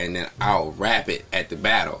 and then I'll rap it at the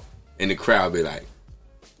battle, and the crowd be like,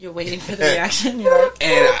 you're waiting for the reaction. You're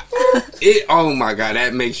like, oh my god,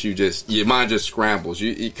 that makes you just your mind just scrambles.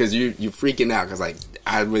 Because you freaking out because like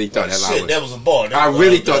I really thought that was a ball. I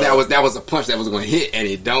really thought that was a punch that was going to hit, and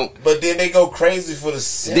it don't. But then they go crazy for the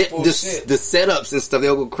simple shit. The setups and stuff.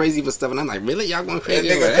 They'll go crazy for stuff, and I'm like, really, y'all going crazy?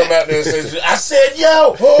 That nigga come out there and say, "I said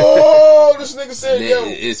yo." Oh, this nigga said yo.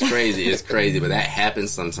 It's crazy. It's crazy, but that happens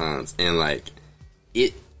sometimes, and like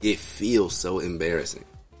it feels so embarrassing.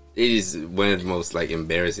 It is one of the most like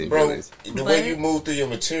embarrassing feelings. The way you move through your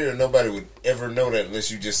material, nobody would ever know that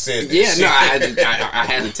unless you just said that. Yeah, shit. no, I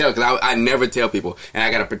had to tell because I never tell people, and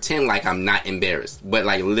I gotta pretend like I'm not embarrassed. But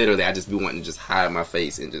like literally, I just be wanting to just hide my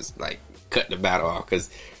face and just like cut the battle off because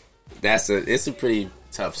it's a pretty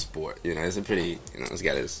tough sport. You know, it's a pretty it's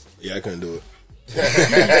got its. Yeah, I couldn't do it.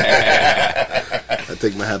 I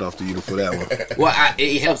take my hat off to you for that one. Well,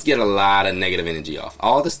 it helps get a lot of negative energy off.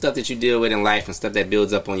 All the stuff that you deal with in life and stuff that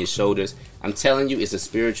builds up on your shoulders, I'm telling you, it's a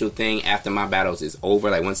spiritual thing. After my battles is over,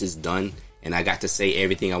 like once it's done, and I got to say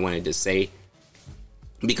everything I wanted to say.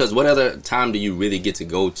 Because what other time do you really get to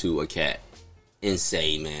go to a cat and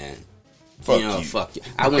say, man, fuck you.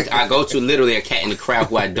 I go to literally a cat in the crowd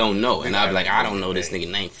who I don't know, and I'll be like, I don't know this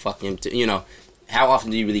nigga name, fuck him too, How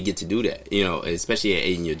often do you really get to do that?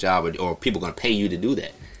 Especially in your job, or people going to pay you to do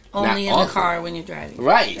that? Only in the car when you're driving.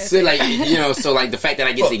 Right. That's so like, so like the fact that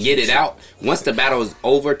I get to get it out, once the battle is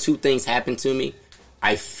over, two things happen to me.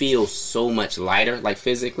 I feel so much lighter, like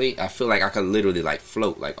physically. I feel like I could literally like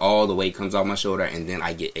float, like all the weight comes off my shoulder, and then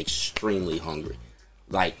I get extremely hungry.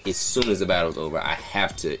 Like as soon as the battle's over, I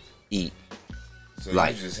have to eat. So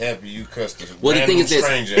like, you just happy you cussed a the thing is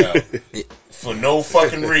stranger out for no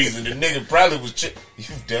fucking reason. The nigga probably was.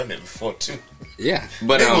 You've done it before too. Yeah,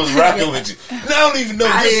 but nigga was rocking with you. I don't even know.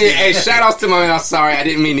 Hey, shout outs to my man. I'm sorry, I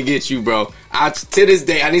didn't mean to get you, bro. To this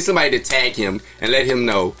day, I need somebody to tag him and let him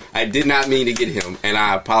know I did not mean to get him, and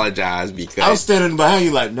I apologize because I was standing behind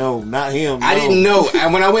you like, no, not him. No. I didn't know,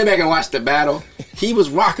 and when I went back and watched the battle, he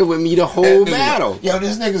was rocking with me the whole battle. Yo,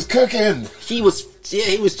 this nigga's cooking. He was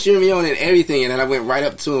cheering me on and everything, and then I went right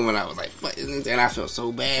up to him and I was like, fuck, and I felt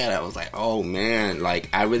so bad. I was like, oh man, like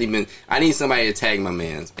I need somebody to tag my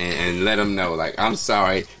mans and let him know, like, I'm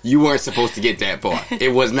sorry, you weren't supposed to get that part.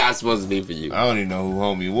 It was not supposed to be for you. I don't even know who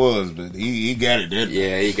homie was, but he got it.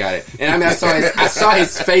 Yeah, he got it. And I mean, I saw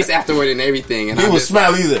his face afterward and everything, and he was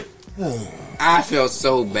smiling either. I felt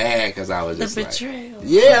so bad because I was just the betrayal. Like,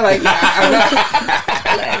 yeah, like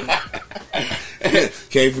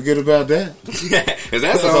can't forget about that. Because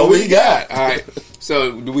that's all we got. All right.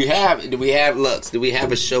 So do we have Luxx? Do we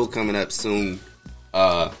have a show coming up soon?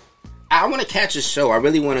 I want to catch a show. I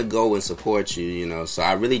really want to go and support you. So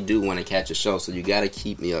I really do want to catch a show. So you got to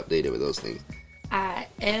keep me updated with those things. I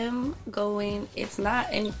am going. It's not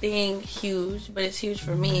anything huge, but it's huge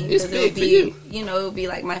for me. It's big for you. It would be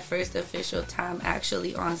like my first official time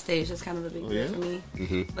actually on stage. It's kind of a big deal for me.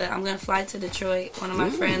 Mm-hmm. But I'm going to fly to Detroit. One of my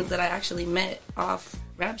friends that I actually met off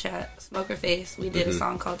Rap Chat, Smoker Face, we did a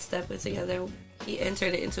song called Step It together. He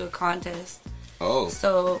entered it into a contest. Oh.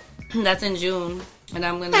 So that's in June. And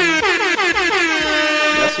I'm going to...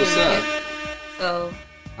 That's what's up. So...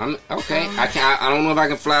 I'm okay. I don't know if I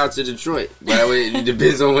can fly out to Detroit, but it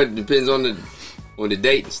depends on the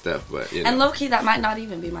date and stuff. But and low key, that might not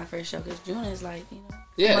even be my first show because June is like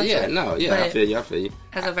I feel you.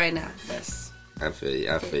 As of right now, yes. I feel you.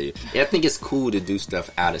 Yeah, I think it's cool to do stuff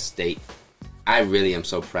out of state. I really am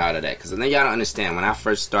so proud of that because then y'all don't understand. When I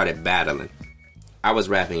first started battling, I was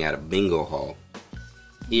rapping at a bingo hall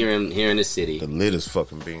here in the city. The latest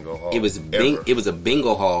fucking bingo hall. It was a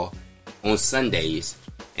bingo hall on Sundays.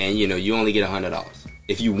 And you only get $100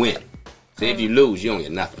 if you win. So if you lose, you don't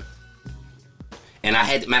get nothing. And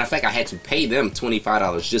matter of fact, I had to pay them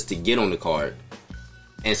 $25 just to get on the card.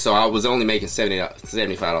 And so I was only making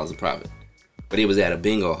 $75 in profit. But it was at a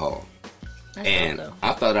bingo hall. And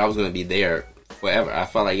I thought I was going to be there forever. I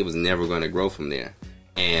felt like it was never going to grow from there.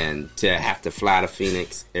 And to have to fly to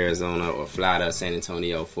Phoenix, Arizona, or fly to San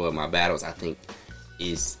Antonio for my battles, I think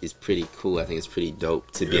is pretty cool. I think it's pretty dope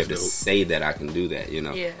to be able to say that I can do that,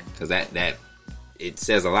 Yeah. Because that it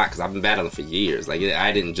says a lot. Because I've been battling for years. Like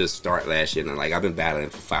I didn't just start last year. Like I've been battling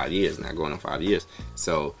for 5 years now, going on 5 years.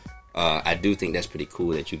 So I do think that's pretty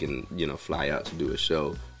cool that you can fly out to do a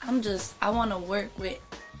show. I want to work with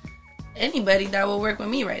anybody that will work with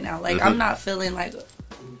me right now. Like I'm not feeling like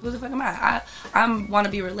who the fuck am I? I want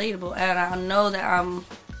to be relatable, and I know that I'm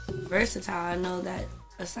versatile. I know that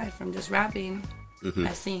aside from just rapping.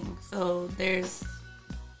 I sing, so there's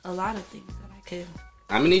a lot of things that I could.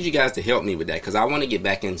 I'm gonna need you guys to help me with that because I want to get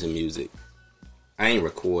back into music. I ain't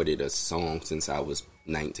recorded a song since I was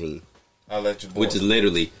 19. I'll let you boy. Which is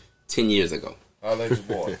literally 10 years ago. I'll let you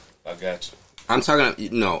boy. I got you. I'm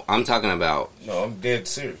talking about. No, I'm dead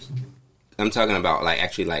serious. I'm talking about like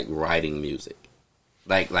actually like writing music,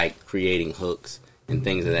 like creating hooks and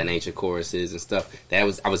things of that nature, choruses and stuff. I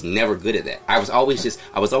was never good at that. I was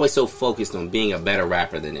always so focused on being a better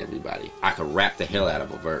rapper than everybody. I could rap the hell out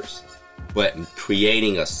of a verse, but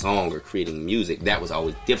creating a song or creating music, that was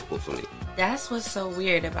always difficult for me. That's what's so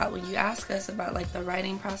weird about when you ask us about like the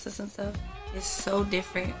writing process and stuff. It's so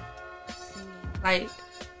different.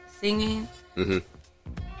 Singing.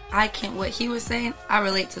 Mm-hmm. What he was saying, I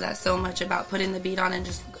relate to that so much about putting the beat on and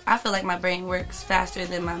just, I feel like my brain works faster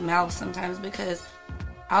than my mouth sometimes because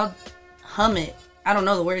I'll hum it. I don't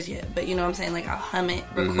know the words yet, but you know what I'm saying? Like, I'll hum it,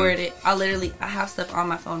 record it. I have stuff on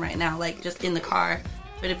my phone right now, like just in the car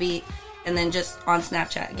for the beat, and then just on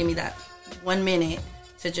Snapchat, give me that 1 minute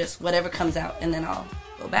to just whatever comes out, and then I'll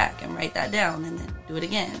go back and write that down and then do it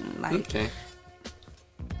again. Like, okay.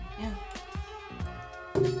 Yeah.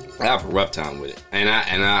 I have a rough time with it, and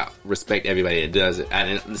I respect everybody that does it.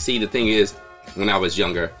 See, the thing is, when I was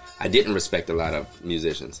younger, I didn't respect a lot of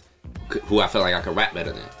musicians who I felt like I could rap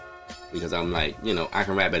better than, because I'm like, I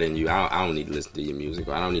can rap better than you. I don't need to listen to your music,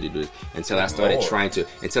 or I don't need to do it until I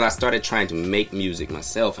started trying to make music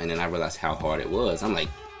myself, and then I realized how hard it was. I'm like,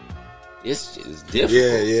 this shit is difficult.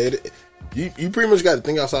 Yeah. You pretty much got to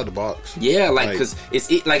think outside the box. Yeah, because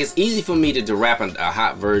it's easy for me to rap a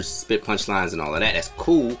hot verse, spit punchlines, and all of that. That's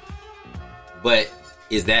cool, but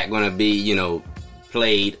is that going to be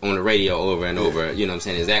played on the radio over and over? You know what I'm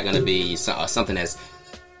saying? Is that going to be something that's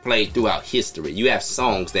played throughout history? You have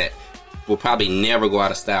songs that will probably never go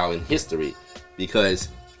out of style in history because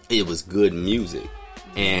it was good music,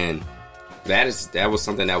 and that was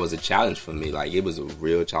something that was a challenge for me. Like, it was a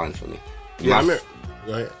real challenge for me. Yeah, I remember.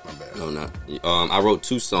 Go ahead. My bad. No, not. I wrote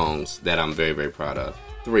 2 songs that I'm very, very proud of.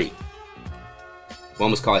 3. One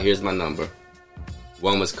was called "Here's My Number."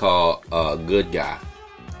 One was called "Good Guy,"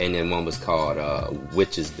 and then one was called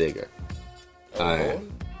 "Which Is Bigger."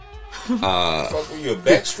 Fuck, were you a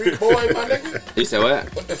Backstreet Boy, my nigga? You said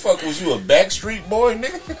what? What the fuck, was you a Backstreet Boy,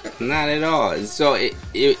 nigga? Not at all. So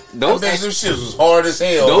those shit was hard as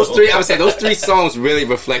hell. Those 3, I would say, those 3 songs really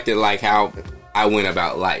reflected like how I went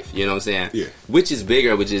about life. You know what I'm saying? Yeah. Which is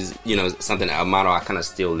bigger, which is something, a motto I kind of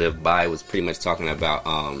still live by. Was pretty much talking about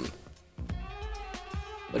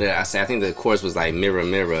what did I say? I think the chorus was like, "Mirror,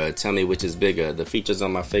 mirror, tell me which is bigger, the features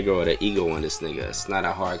on my figure or the ego on this nigga. It's not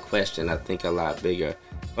a hard question. I think a lot bigger."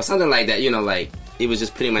 Or something like that, like, it was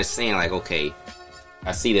just pretty much saying, like, okay,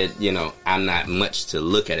 I see that, I'm not much to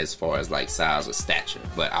look at as far as, like, size or stature,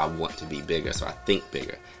 but I want to be bigger, so I think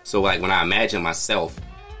bigger. So, like, when I imagine myself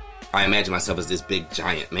as this big,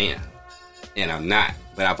 giant man, and I'm not,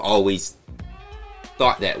 but I've always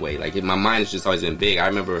thought that way. Like, my mind has just always been big. I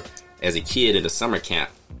remember, as a kid at a summer camp,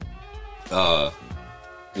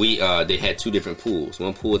 they had 2 different pools.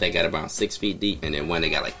 One pool that got about 6 feet deep, and then one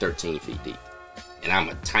that got, like, 13 feet deep. And I'm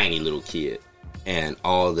a tiny little kid. And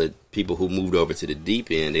all the people who moved over to the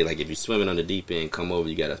deep end, they like, if you're swimming on the deep end, come over,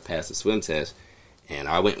 you got to pass the swim test. And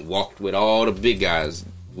I went and walked with all the big guys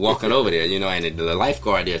walking over there, and the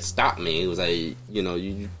lifeguard there stopped me. He was like,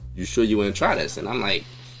 you sure you want to try this? And I'm like,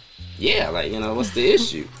 yeah, like, what's the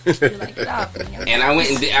issue? And I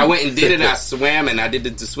went and did it. I swam and I did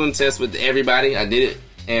the swim test with everybody. I did it.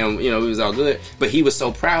 And, it was all good. But he was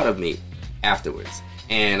so proud of me afterwards.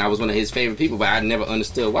 And I was one of his favorite people, but I never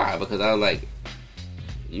understood why. Because I was like,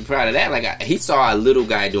 you proud of that? Like, he saw a little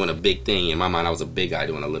guy doing a big thing. In my mind, I was a big guy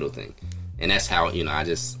doing a little thing. And that's how,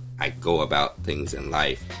 I go about things in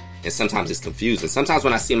life. And sometimes it's confusing. Sometimes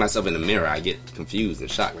when I see myself in the mirror, I get confused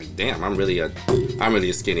and shocked. Like, damn, I'm really a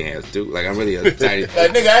skinny ass dude. Like, I'm really a tiny.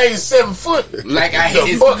 Like, nigga, I ain't 7 foot. Like,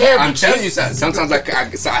 I'm telling you something. Sometimes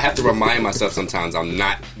I have to remind myself. Sometimes I'm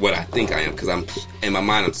not what I think I am because I'm in my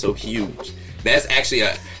mind. I'm so huge. That's actually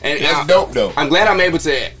that's dope though. I'm glad I'm able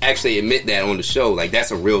to actually admit that on the show. Like,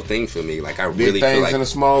 that's a real thing for me. Like, I really feel like in a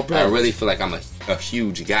small package. I really feel like I'm a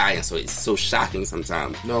huge guy, and so it's so shocking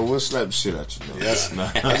sometimes. No, we'll slap the shit out you. Yeah.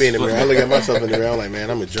 I be in the mirror. I look at myself in the mirror. I'm like,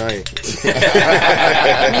 man, I'm a giant. Me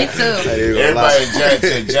too. Everybody giant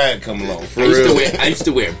till giant come along. I used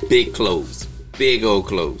to wear big clothes, big old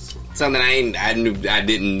clothes. Something I knew I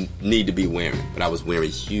didn't need to be wearing, but I was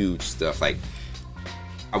wearing huge stuff. Like,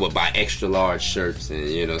 I would buy extra large shirts and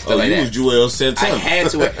stuff like that. You was Joel Santana. I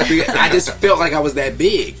had to wear. I just felt like I was that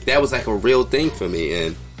big. That was like a real thing for me,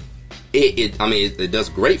 and it does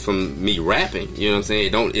great for me rapping. You know what I'm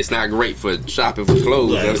saying? It's not great for shopping for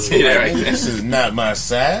clothes. This is not my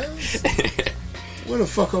size. Where the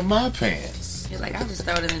fuck are my pants? You're like, I'll just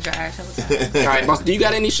throw it in the dryer. All right, boss. Do you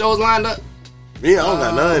got any shows lined up? Me, I don't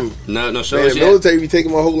got none. No shows Man, the yet. military be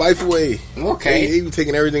taking my whole life away. Okay. They be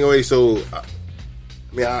taking everything away. So,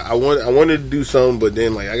 I wanted to do something, but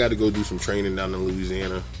then like I got to go do some training down in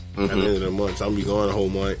Louisiana at the end of the month. So I'm gonna be going a whole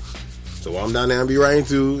month. So while I'm down there, I'll be writing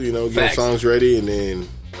too. You know, getting Facts. songs ready, and then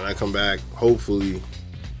when I come back, hopefully.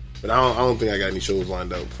 But I don't think I got any shows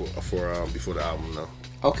lined up for before the album. No.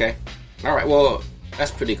 Okay. All right. Well,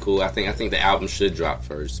 that's pretty cool. I think the album should drop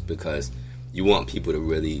first because you want people to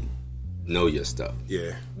really know your stuff.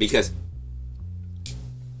 Yeah. Because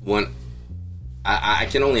when I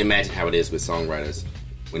can only imagine how it is with songwriters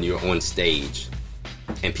when you're on stage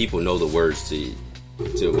and people know the words to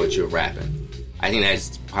what you're rapping. I think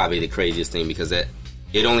that's probably the craziest thing because it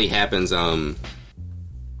only happens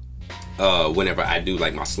whenever I do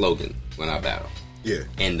like my slogan when I battle. Yeah.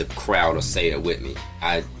 And the crowd will say it with me.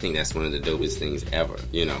 I think that's one of the dopest things ever,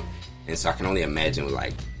 you know. And so I can only imagine with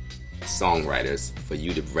like songwriters for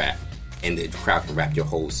you to rap and the crowd can rap your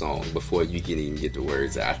whole song before you can even get the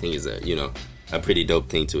words out. I think is a pretty dope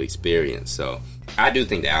thing to experience. So I do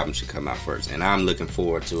think the album should come out first, and I'm looking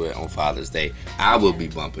forward to it on Father's Day. I will be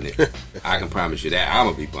bumping it. I can promise you that. I'm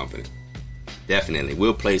gonna be bumping it. Definitely.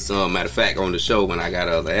 We'll play some, matter of fact, on the show when I got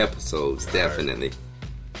other episodes. Definitely.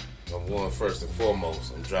 Number one, first and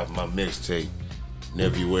foremost, I'm dropping my mixtape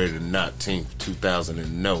February the 19th, 2000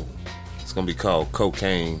 and no. It's gonna be called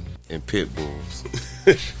Cocaine and Pit Bulls.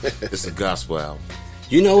 It's a gospel album.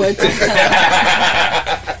 You know what?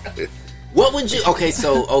 What would you?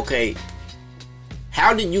 Okay.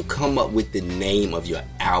 How did you come up with the name of your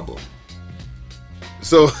album?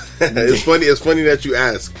 So it's funny. It's funny that you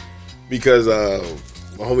ask because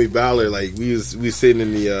my homie Ballard, like we was sitting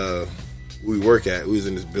in the we work at. We was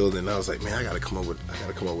in this building. And I was like, man, I gotta come up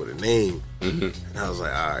with a name. Mm-hmm. And I was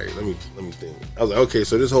like, all right, let me think. I was like, okay,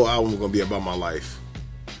 so this whole album is gonna be about my life.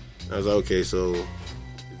 And I was like, okay, so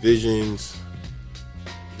visions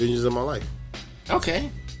of my life. Okay.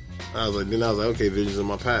 I was like, okay, visions of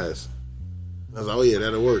my past. I was like, oh yeah,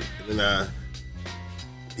 that'll work. And then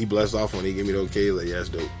he blessed off when he gave me the okay. He's like, yeah, that's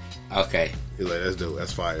dope. Okay. He's like, that's dope.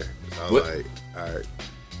 That's fire. So I was like, all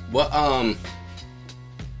right.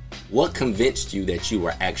 What convinced you that you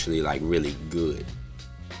were actually like really good?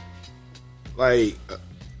 Like,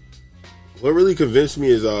 what really convinced me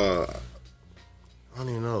is I don't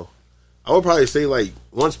even know. I would probably say like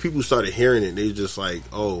once people started hearing it, they just like,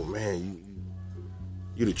 oh man,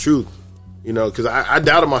 you the truth, you know? Because I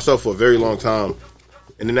doubted myself for a very long time,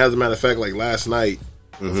 and then as a matter of fact, like last night,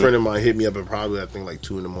 a friend of mine hit me up at probably I think like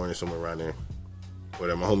 2 a.m, somewhere around there.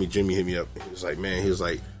 Whatever, my homie Jimmy hit me up. He was like, man,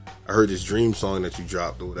 I heard this dream song that you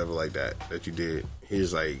dropped or whatever like that you did.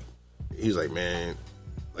 He's like, man,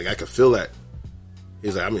 like I could feel that.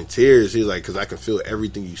 He's like, I'm in tears. He's like, because I can feel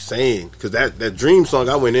everything you saying. Because that dream song,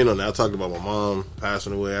 I went in on that. I talked about my mom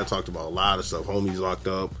passing away. I talked about a lot of stuff. Homies locked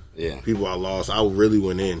up. Yeah. People I lost. I really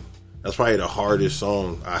went in. That's probably the hardest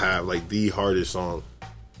song I have, like the hardest song.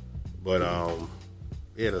 But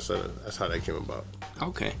yeah, that's how that came about.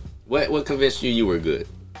 Okay. What convinced you were good?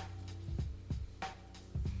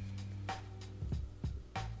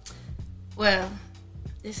 Well,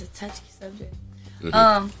 it's a touchy subject.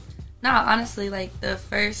 Mm-hmm. No, honestly, like the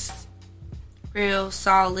first real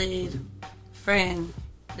solid friend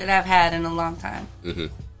that I've had in a long time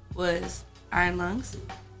was Iron Lungs,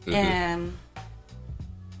 and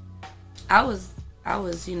I was,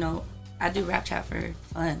 you know, I do rap chat for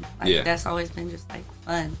fun. Like that's always been just like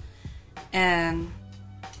fun, and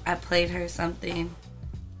I played her something.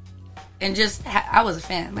 And just, I was a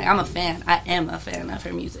fan. Like, I'm a fan. I am a fan of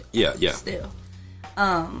her music. Yeah. Still.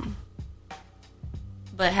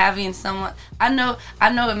 But having someone, I know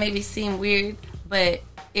it maybe seem weird, but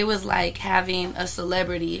it was like having a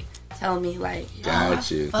celebrity tell me, like,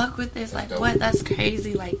 fuck with this. Like, what? That's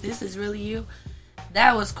crazy. Like, this is really you.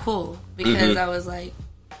 That was cool. Because I was like,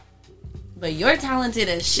 but you're talented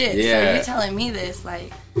as shit. Yeah. So you're telling me this.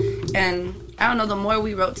 Like, and I don't know, the more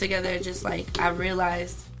we wrote together, just like, I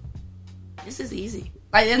realized, this is easy.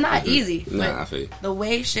 Like, it's not easy. Nah, but the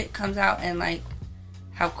way shit comes out and, like,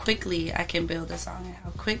 how quickly I can build a song and how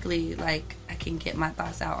quickly, like, I can get my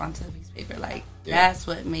thoughts out onto a piece of paper. Like, that's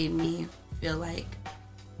what made me feel like,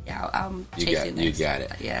 I'm chasing this. You got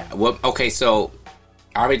it. Yeah. Well, okay, so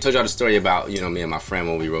I already told y'all the story about, you know, me and my friend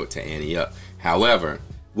when we wrote To Annie Up. However,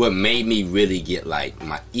 what made me really get, like,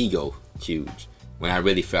 my ego huge, when I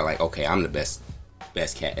really felt like, okay, I'm the best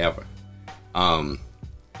cat ever.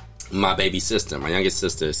 My baby sister, my youngest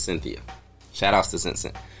sister is Cynthia. Shout outs to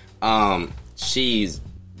Cynthia. She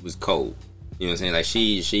was cold. You know what I'm saying? Like,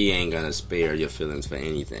 she ain't gonna spare your feelings for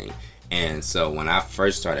anything. And so when I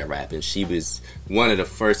first started rapping, she was one of the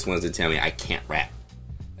first ones to tell me I can't rap.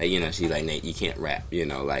 Like, you know, she's like, Nate, you can't rap. You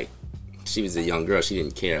know, like, she was a young girl. She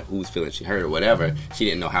didn't care whose feelings she hurt or whatever. She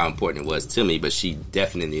didn't know how important it was to me, but she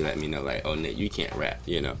definitely let me know, like, oh, Nate, you can't rap,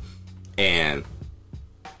 you know. And,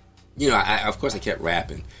 you know, of course I kept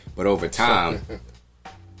rapping. But over time,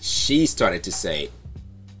 she started to say,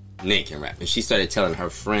 Nate can rap. And she started telling her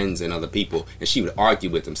friends and other people, and she would argue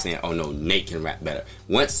with them saying, oh, no, Nate can rap better.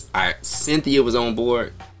 Once Cynthia was on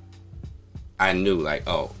board, I knew, like,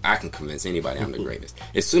 oh, I can convince anybody I'm the greatest.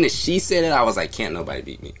 As soon as she said it, I was like, can't nobody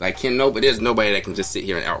beat me. Like, there's nobody that can just sit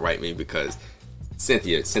here and outright me because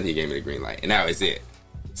Cynthia gave me the green light. And that was it.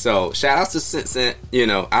 So, shout outs to Cynthia. You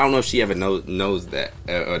know, I don't know if she ever knows that.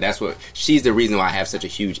 Or that's what, she's the reason why I have such a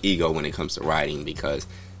huge ego when it comes to writing, because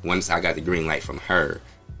once I got the green light from her,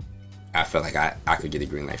 I felt like I could get the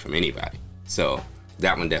green light from anybody. So,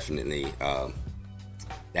 that one definitely,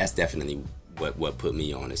 that's definitely what put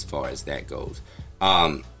me on as far as that goes.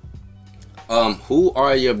 Who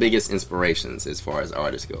are your biggest inspirations as far as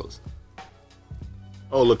artists goes?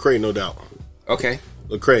 Oh, Lecrae, no doubt. Okay.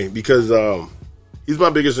 Lecrae, because he's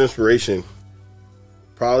my biggest inspiration.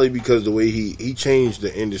 Probably because the way he changed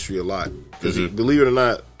the industry a lot. Because believe it or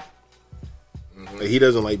not, like, he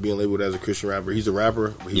doesn't like being labeled as a Christian rapper. He's a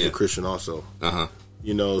rapper, but he's a Christian also.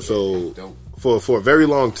 You know, so for a very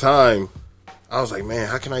long time, I was like, man,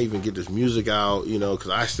 how can I even get this music out? You know, because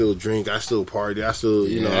I still drink, I still party, I still,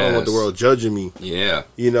 you know, I don't want the world judging me. Yeah.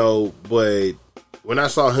 You know, but when I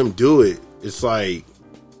saw him do it, it's like,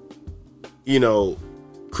 you know,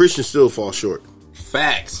 Christians still fall short.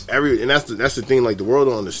 Facts. And that's the thing. Like, the world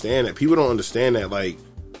don't understand that. People don't understand that. Like,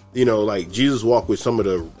 you know, like, Jesus walked with some of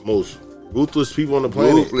the most ruthless people on the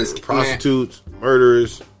planet. Ruthless, prostitutes,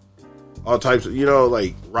 murderers, all types of, you know,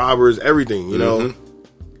 like, robbers, everything. You know,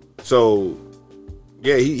 so.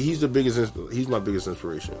 Yeah, he's my biggest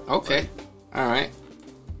inspiration. Okay. All right.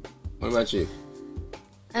 What about you?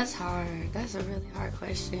 That's hard. That's a really hard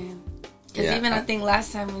question. Because I think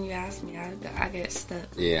last time when you asked me, I get stuck.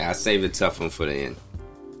 Yeah, I saved the tough one for the end.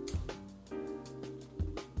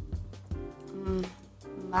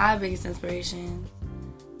 My biggest inspiration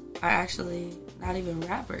are actually not even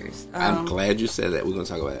rappers. I'm glad you said that. We're going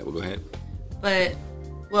to talk about that. We'll go ahead. But,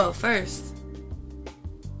 well, first,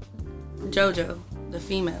 JoJo, the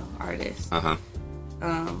female artist. I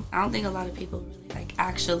don't think a lot of people really, like,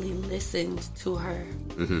 actually listened to her.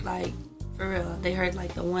 Like, for real. They heard,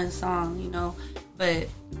 like, the one song, you know. But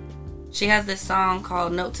she has this song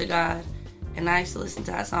called Note to God. And I used to listen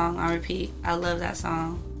to that song on repeat. I love that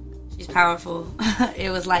song. She's powerful.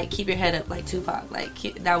 It was like Keep Your Head Up, like Tupac. Like,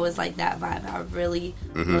 that was like that vibe. I really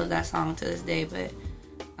love that song to this day. But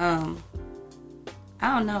I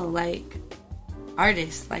don't know, like,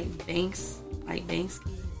 artists like Banksy.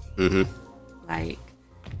 Like,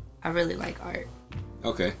 I really like art.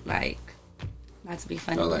 Okay. Like, not to be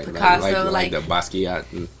funny, but Picasso, like the Basquiat.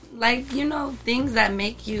 Like, you know, things that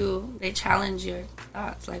make you, they challenge your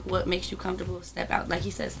thoughts. Like, what makes you comfortable, step out. Like he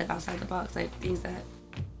said, step outside the box. Like, things that,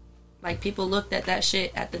 like, people looked at that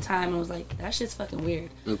shit at the time and was like, that shit's fucking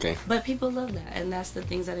weird. Okay. But people love that, and that's the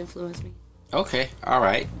things that influence me. Okay, all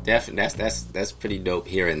right, definitely. That's pretty dope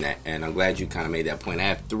hearing that, and I'm glad you kind of made that point. I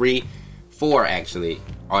have 4 actually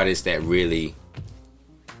artists that really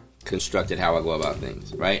constructed how I go about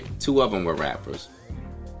things. Right, 2 of them were rappers.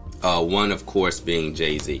 One, of course, being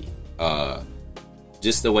Jay-Z.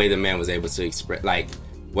 Just the way the man was able to express, like,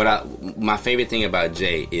 my favorite thing about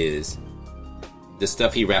Jay is the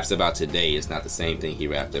stuff he raps about today is not the same thing he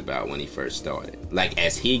rapped about when he first started. Like,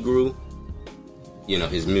 as he grew, you know,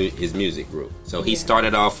 his music grew. So he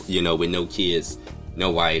started off, you know, with no kids, no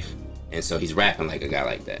wife, and so he's rapping like a guy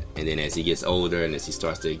like that. And then as he gets older and as he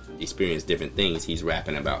starts to experience different things, he's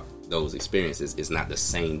rapping about those experiences. It's not the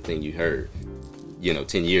same thing you heard, you know,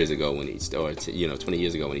 10 years ago when he started, you know, 20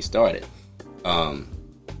 years ago when he started.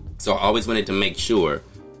 So I always wanted to make sure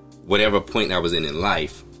whatever point I was in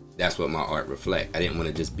life, that's what my art reflect. I didn't want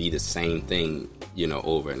to just be the same thing, you know,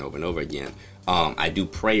 over and over and over again. I do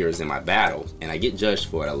prayers in my battles, and I get judged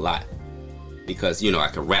for it a lot because, you know, I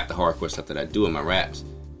can rap the hardcore stuff that I do in my raps,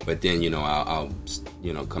 but then, you know, I'll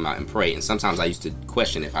you know, come out and pray. And sometimes I used to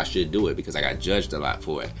question if I should do it because I got judged a lot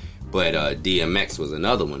for it. But DMX was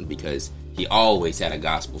another one because he always had a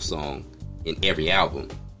gospel song in every album.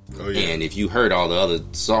 Oh, yeah. And if you heard all the other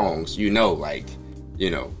songs, you know, like, you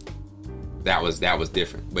know, that was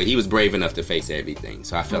different. But he was brave enough to face everything.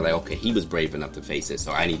 So I felt like, okay, he was brave enough to face it,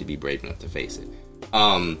 so I need to be brave enough to face it.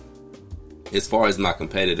 As far as my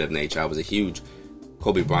competitive nature, I was a huge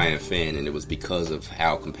Kobe Bryant fan, and it was because of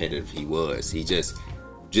how competitive he was. He just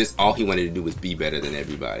all he wanted to do was be better than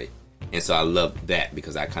everybody. And so I loved that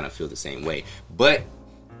because I kind of feel the same way. But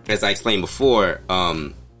as I explained before,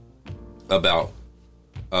 about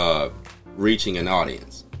reaching an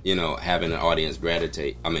audience. You know, having an audience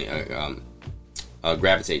gravitate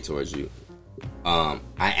towards you. I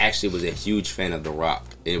actually was a huge fan of The Rock.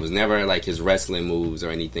 It was never like his wrestling moves or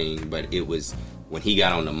anything, but it was when he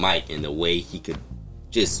got on the mic and the way he could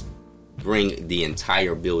just bring the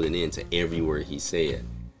entire building into every word he said.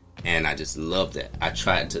 And I just loved that. I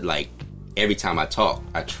tried to, like, every time I talk,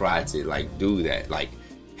 I tried to, like, do that. Like,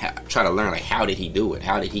 try to learn, like, how did he do it?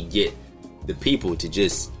 How did he get the people to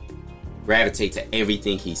just gravitate to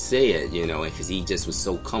everything he said, you know, because he just was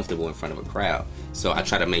so comfortable in front of a crowd. So I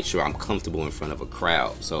try to make sure I'm comfortable in front of a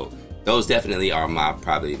crowd. So those definitely are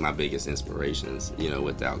probably my biggest inspirations, you know,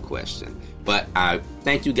 without question. But I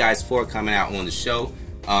thank you guys for coming out on the show.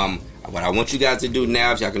 What I want you guys to do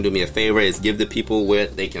now, if y'all can do me a favor, is give the people where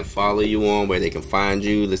they can follow you on, where they can find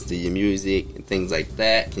you, listen to your music, and things like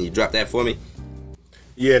that. Can you drop that for me?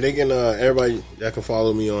 Yeah, they can. Everybody that can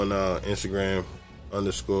follow me on Instagram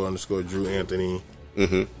 _ Drew Anthony.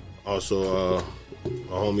 Mm-hmm. Also, my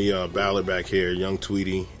homie Ballard back here, Young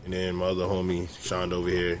Tweety, and then my other homie Sean over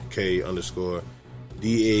here, K _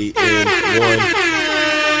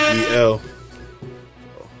 DAN1EL.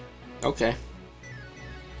 Okay.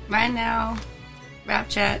 Right now, Rap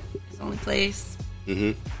Chat is the only place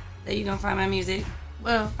that you can find my music.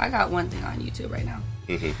 Well, I got one thing on YouTube right now.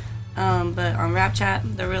 Mm-hmm. But on Rap Chat,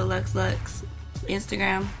 The Real Luxx.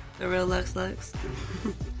 Instagram, The Real Luxx.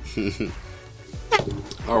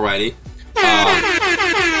 Alrighty.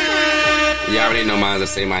 You already know mine. I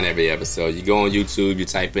say mine every episode. You go on YouTube, you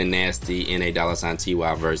type in Nasty,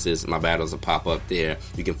 NA$TY versus. My battles will pop up there.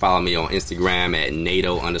 You can follow me on Instagram at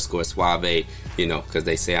NATO _Suave. You know, because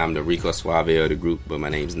they say I'm the Rico Suave of the group, but my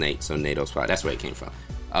name's Nate, so NATO Suave. That's where it came from.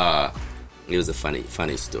 It was a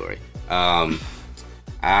funny story.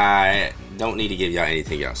 I don't need to give y'all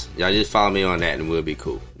anything else. Y'all just follow me on that and we'll be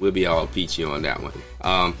cool. We'll be all peachy on that one.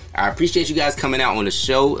 I appreciate you guys coming out on the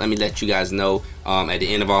show. Let me let you guys know, at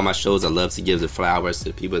the end of all my shows, I love to give the flowers to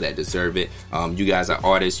the people that deserve it. You guys are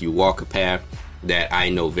artists. You walk a path that I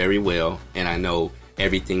know very well, and I know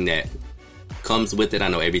everything that comes with it. I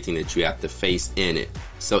know everything that you have to face in it.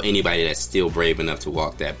 So anybody that's still brave enough to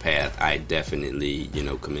walk that path, I definitely, you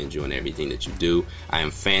know, commend you on everything that you do. I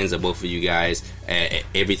am fans of both of you guys.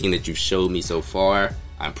 Everything that you've showed me so far,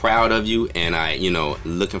 I'm proud of you, and I, you know,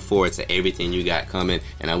 looking forward to everything you got coming.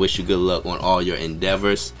 And I wish you good luck on all your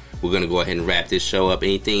endeavors. We're gonna go ahead and wrap this show up.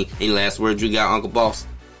 Any last words you got, Uncle Boss?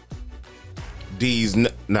 I'm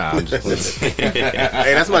just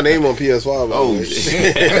Hey, that's my name on PS5. Oh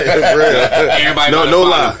shit! Everybody, no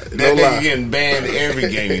lie. That getting banned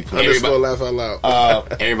every game he plays. Laugh out loud.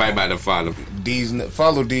 Everybody about to follow him.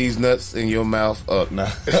 Follow these nuts in your mouth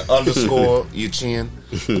 _ your chin.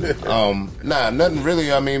 Nothing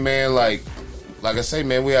really. I mean, man, like I say,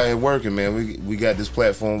 man, we out here working, man. We got this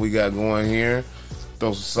platform we got going here.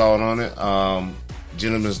 Throw some salt on it.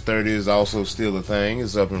 Gentleman's 30 is also still a thing.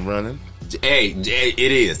 It's up and running. Hey, it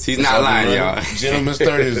is. He's not lying, y'all. Gentleman's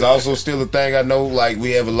 30 is also still a thing. I know, like,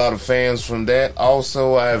 we have a lot of fans from that.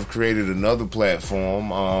 Also, I have created another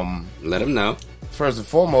platform. Let them know. First and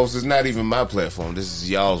foremost, it's not even my platform. This is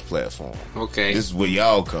y'all's platform. Okay. This is where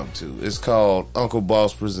y'all come to. It's called Uncle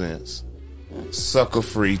Boss Presents Sucker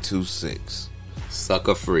Free 26.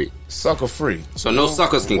 Sucker free. Sucker free. So no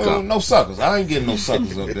suckers can come. No suckers. I ain't getting no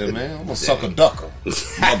suckers up there, man. I'm a sucker ducker,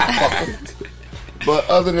 motherfucker. But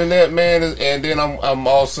other than that, man, and then I'm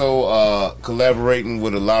also collaborating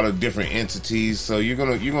with a lot of different entities. So you're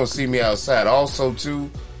gonna see me outside. Also,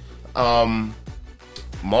 too,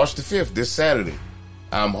 March the 5th, this Saturday,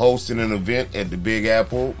 I'm hosting an event at the Big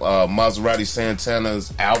Apple. Maserati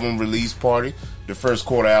Santana's album release party. The first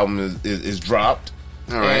quarter album is dropped.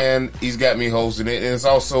 All right. And he's got me hosting it. And it's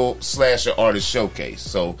also Slasher Artist Showcase.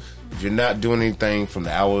 So if you're not doing anything from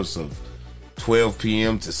the hours of 12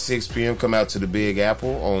 p.m. to 6 p.m., come out to the Big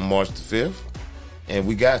Apple on March the 5th. And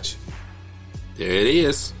we got you. There it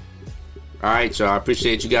is. All right, y'all. I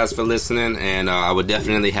appreciate you guys for listening. And I will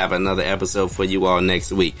definitely have another episode for you all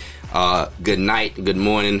next week. Good night, good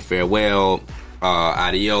morning, farewell,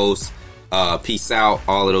 adios, peace out,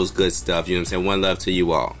 all of those good stuff. You know what I'm saying? One love to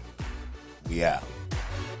you all. We out.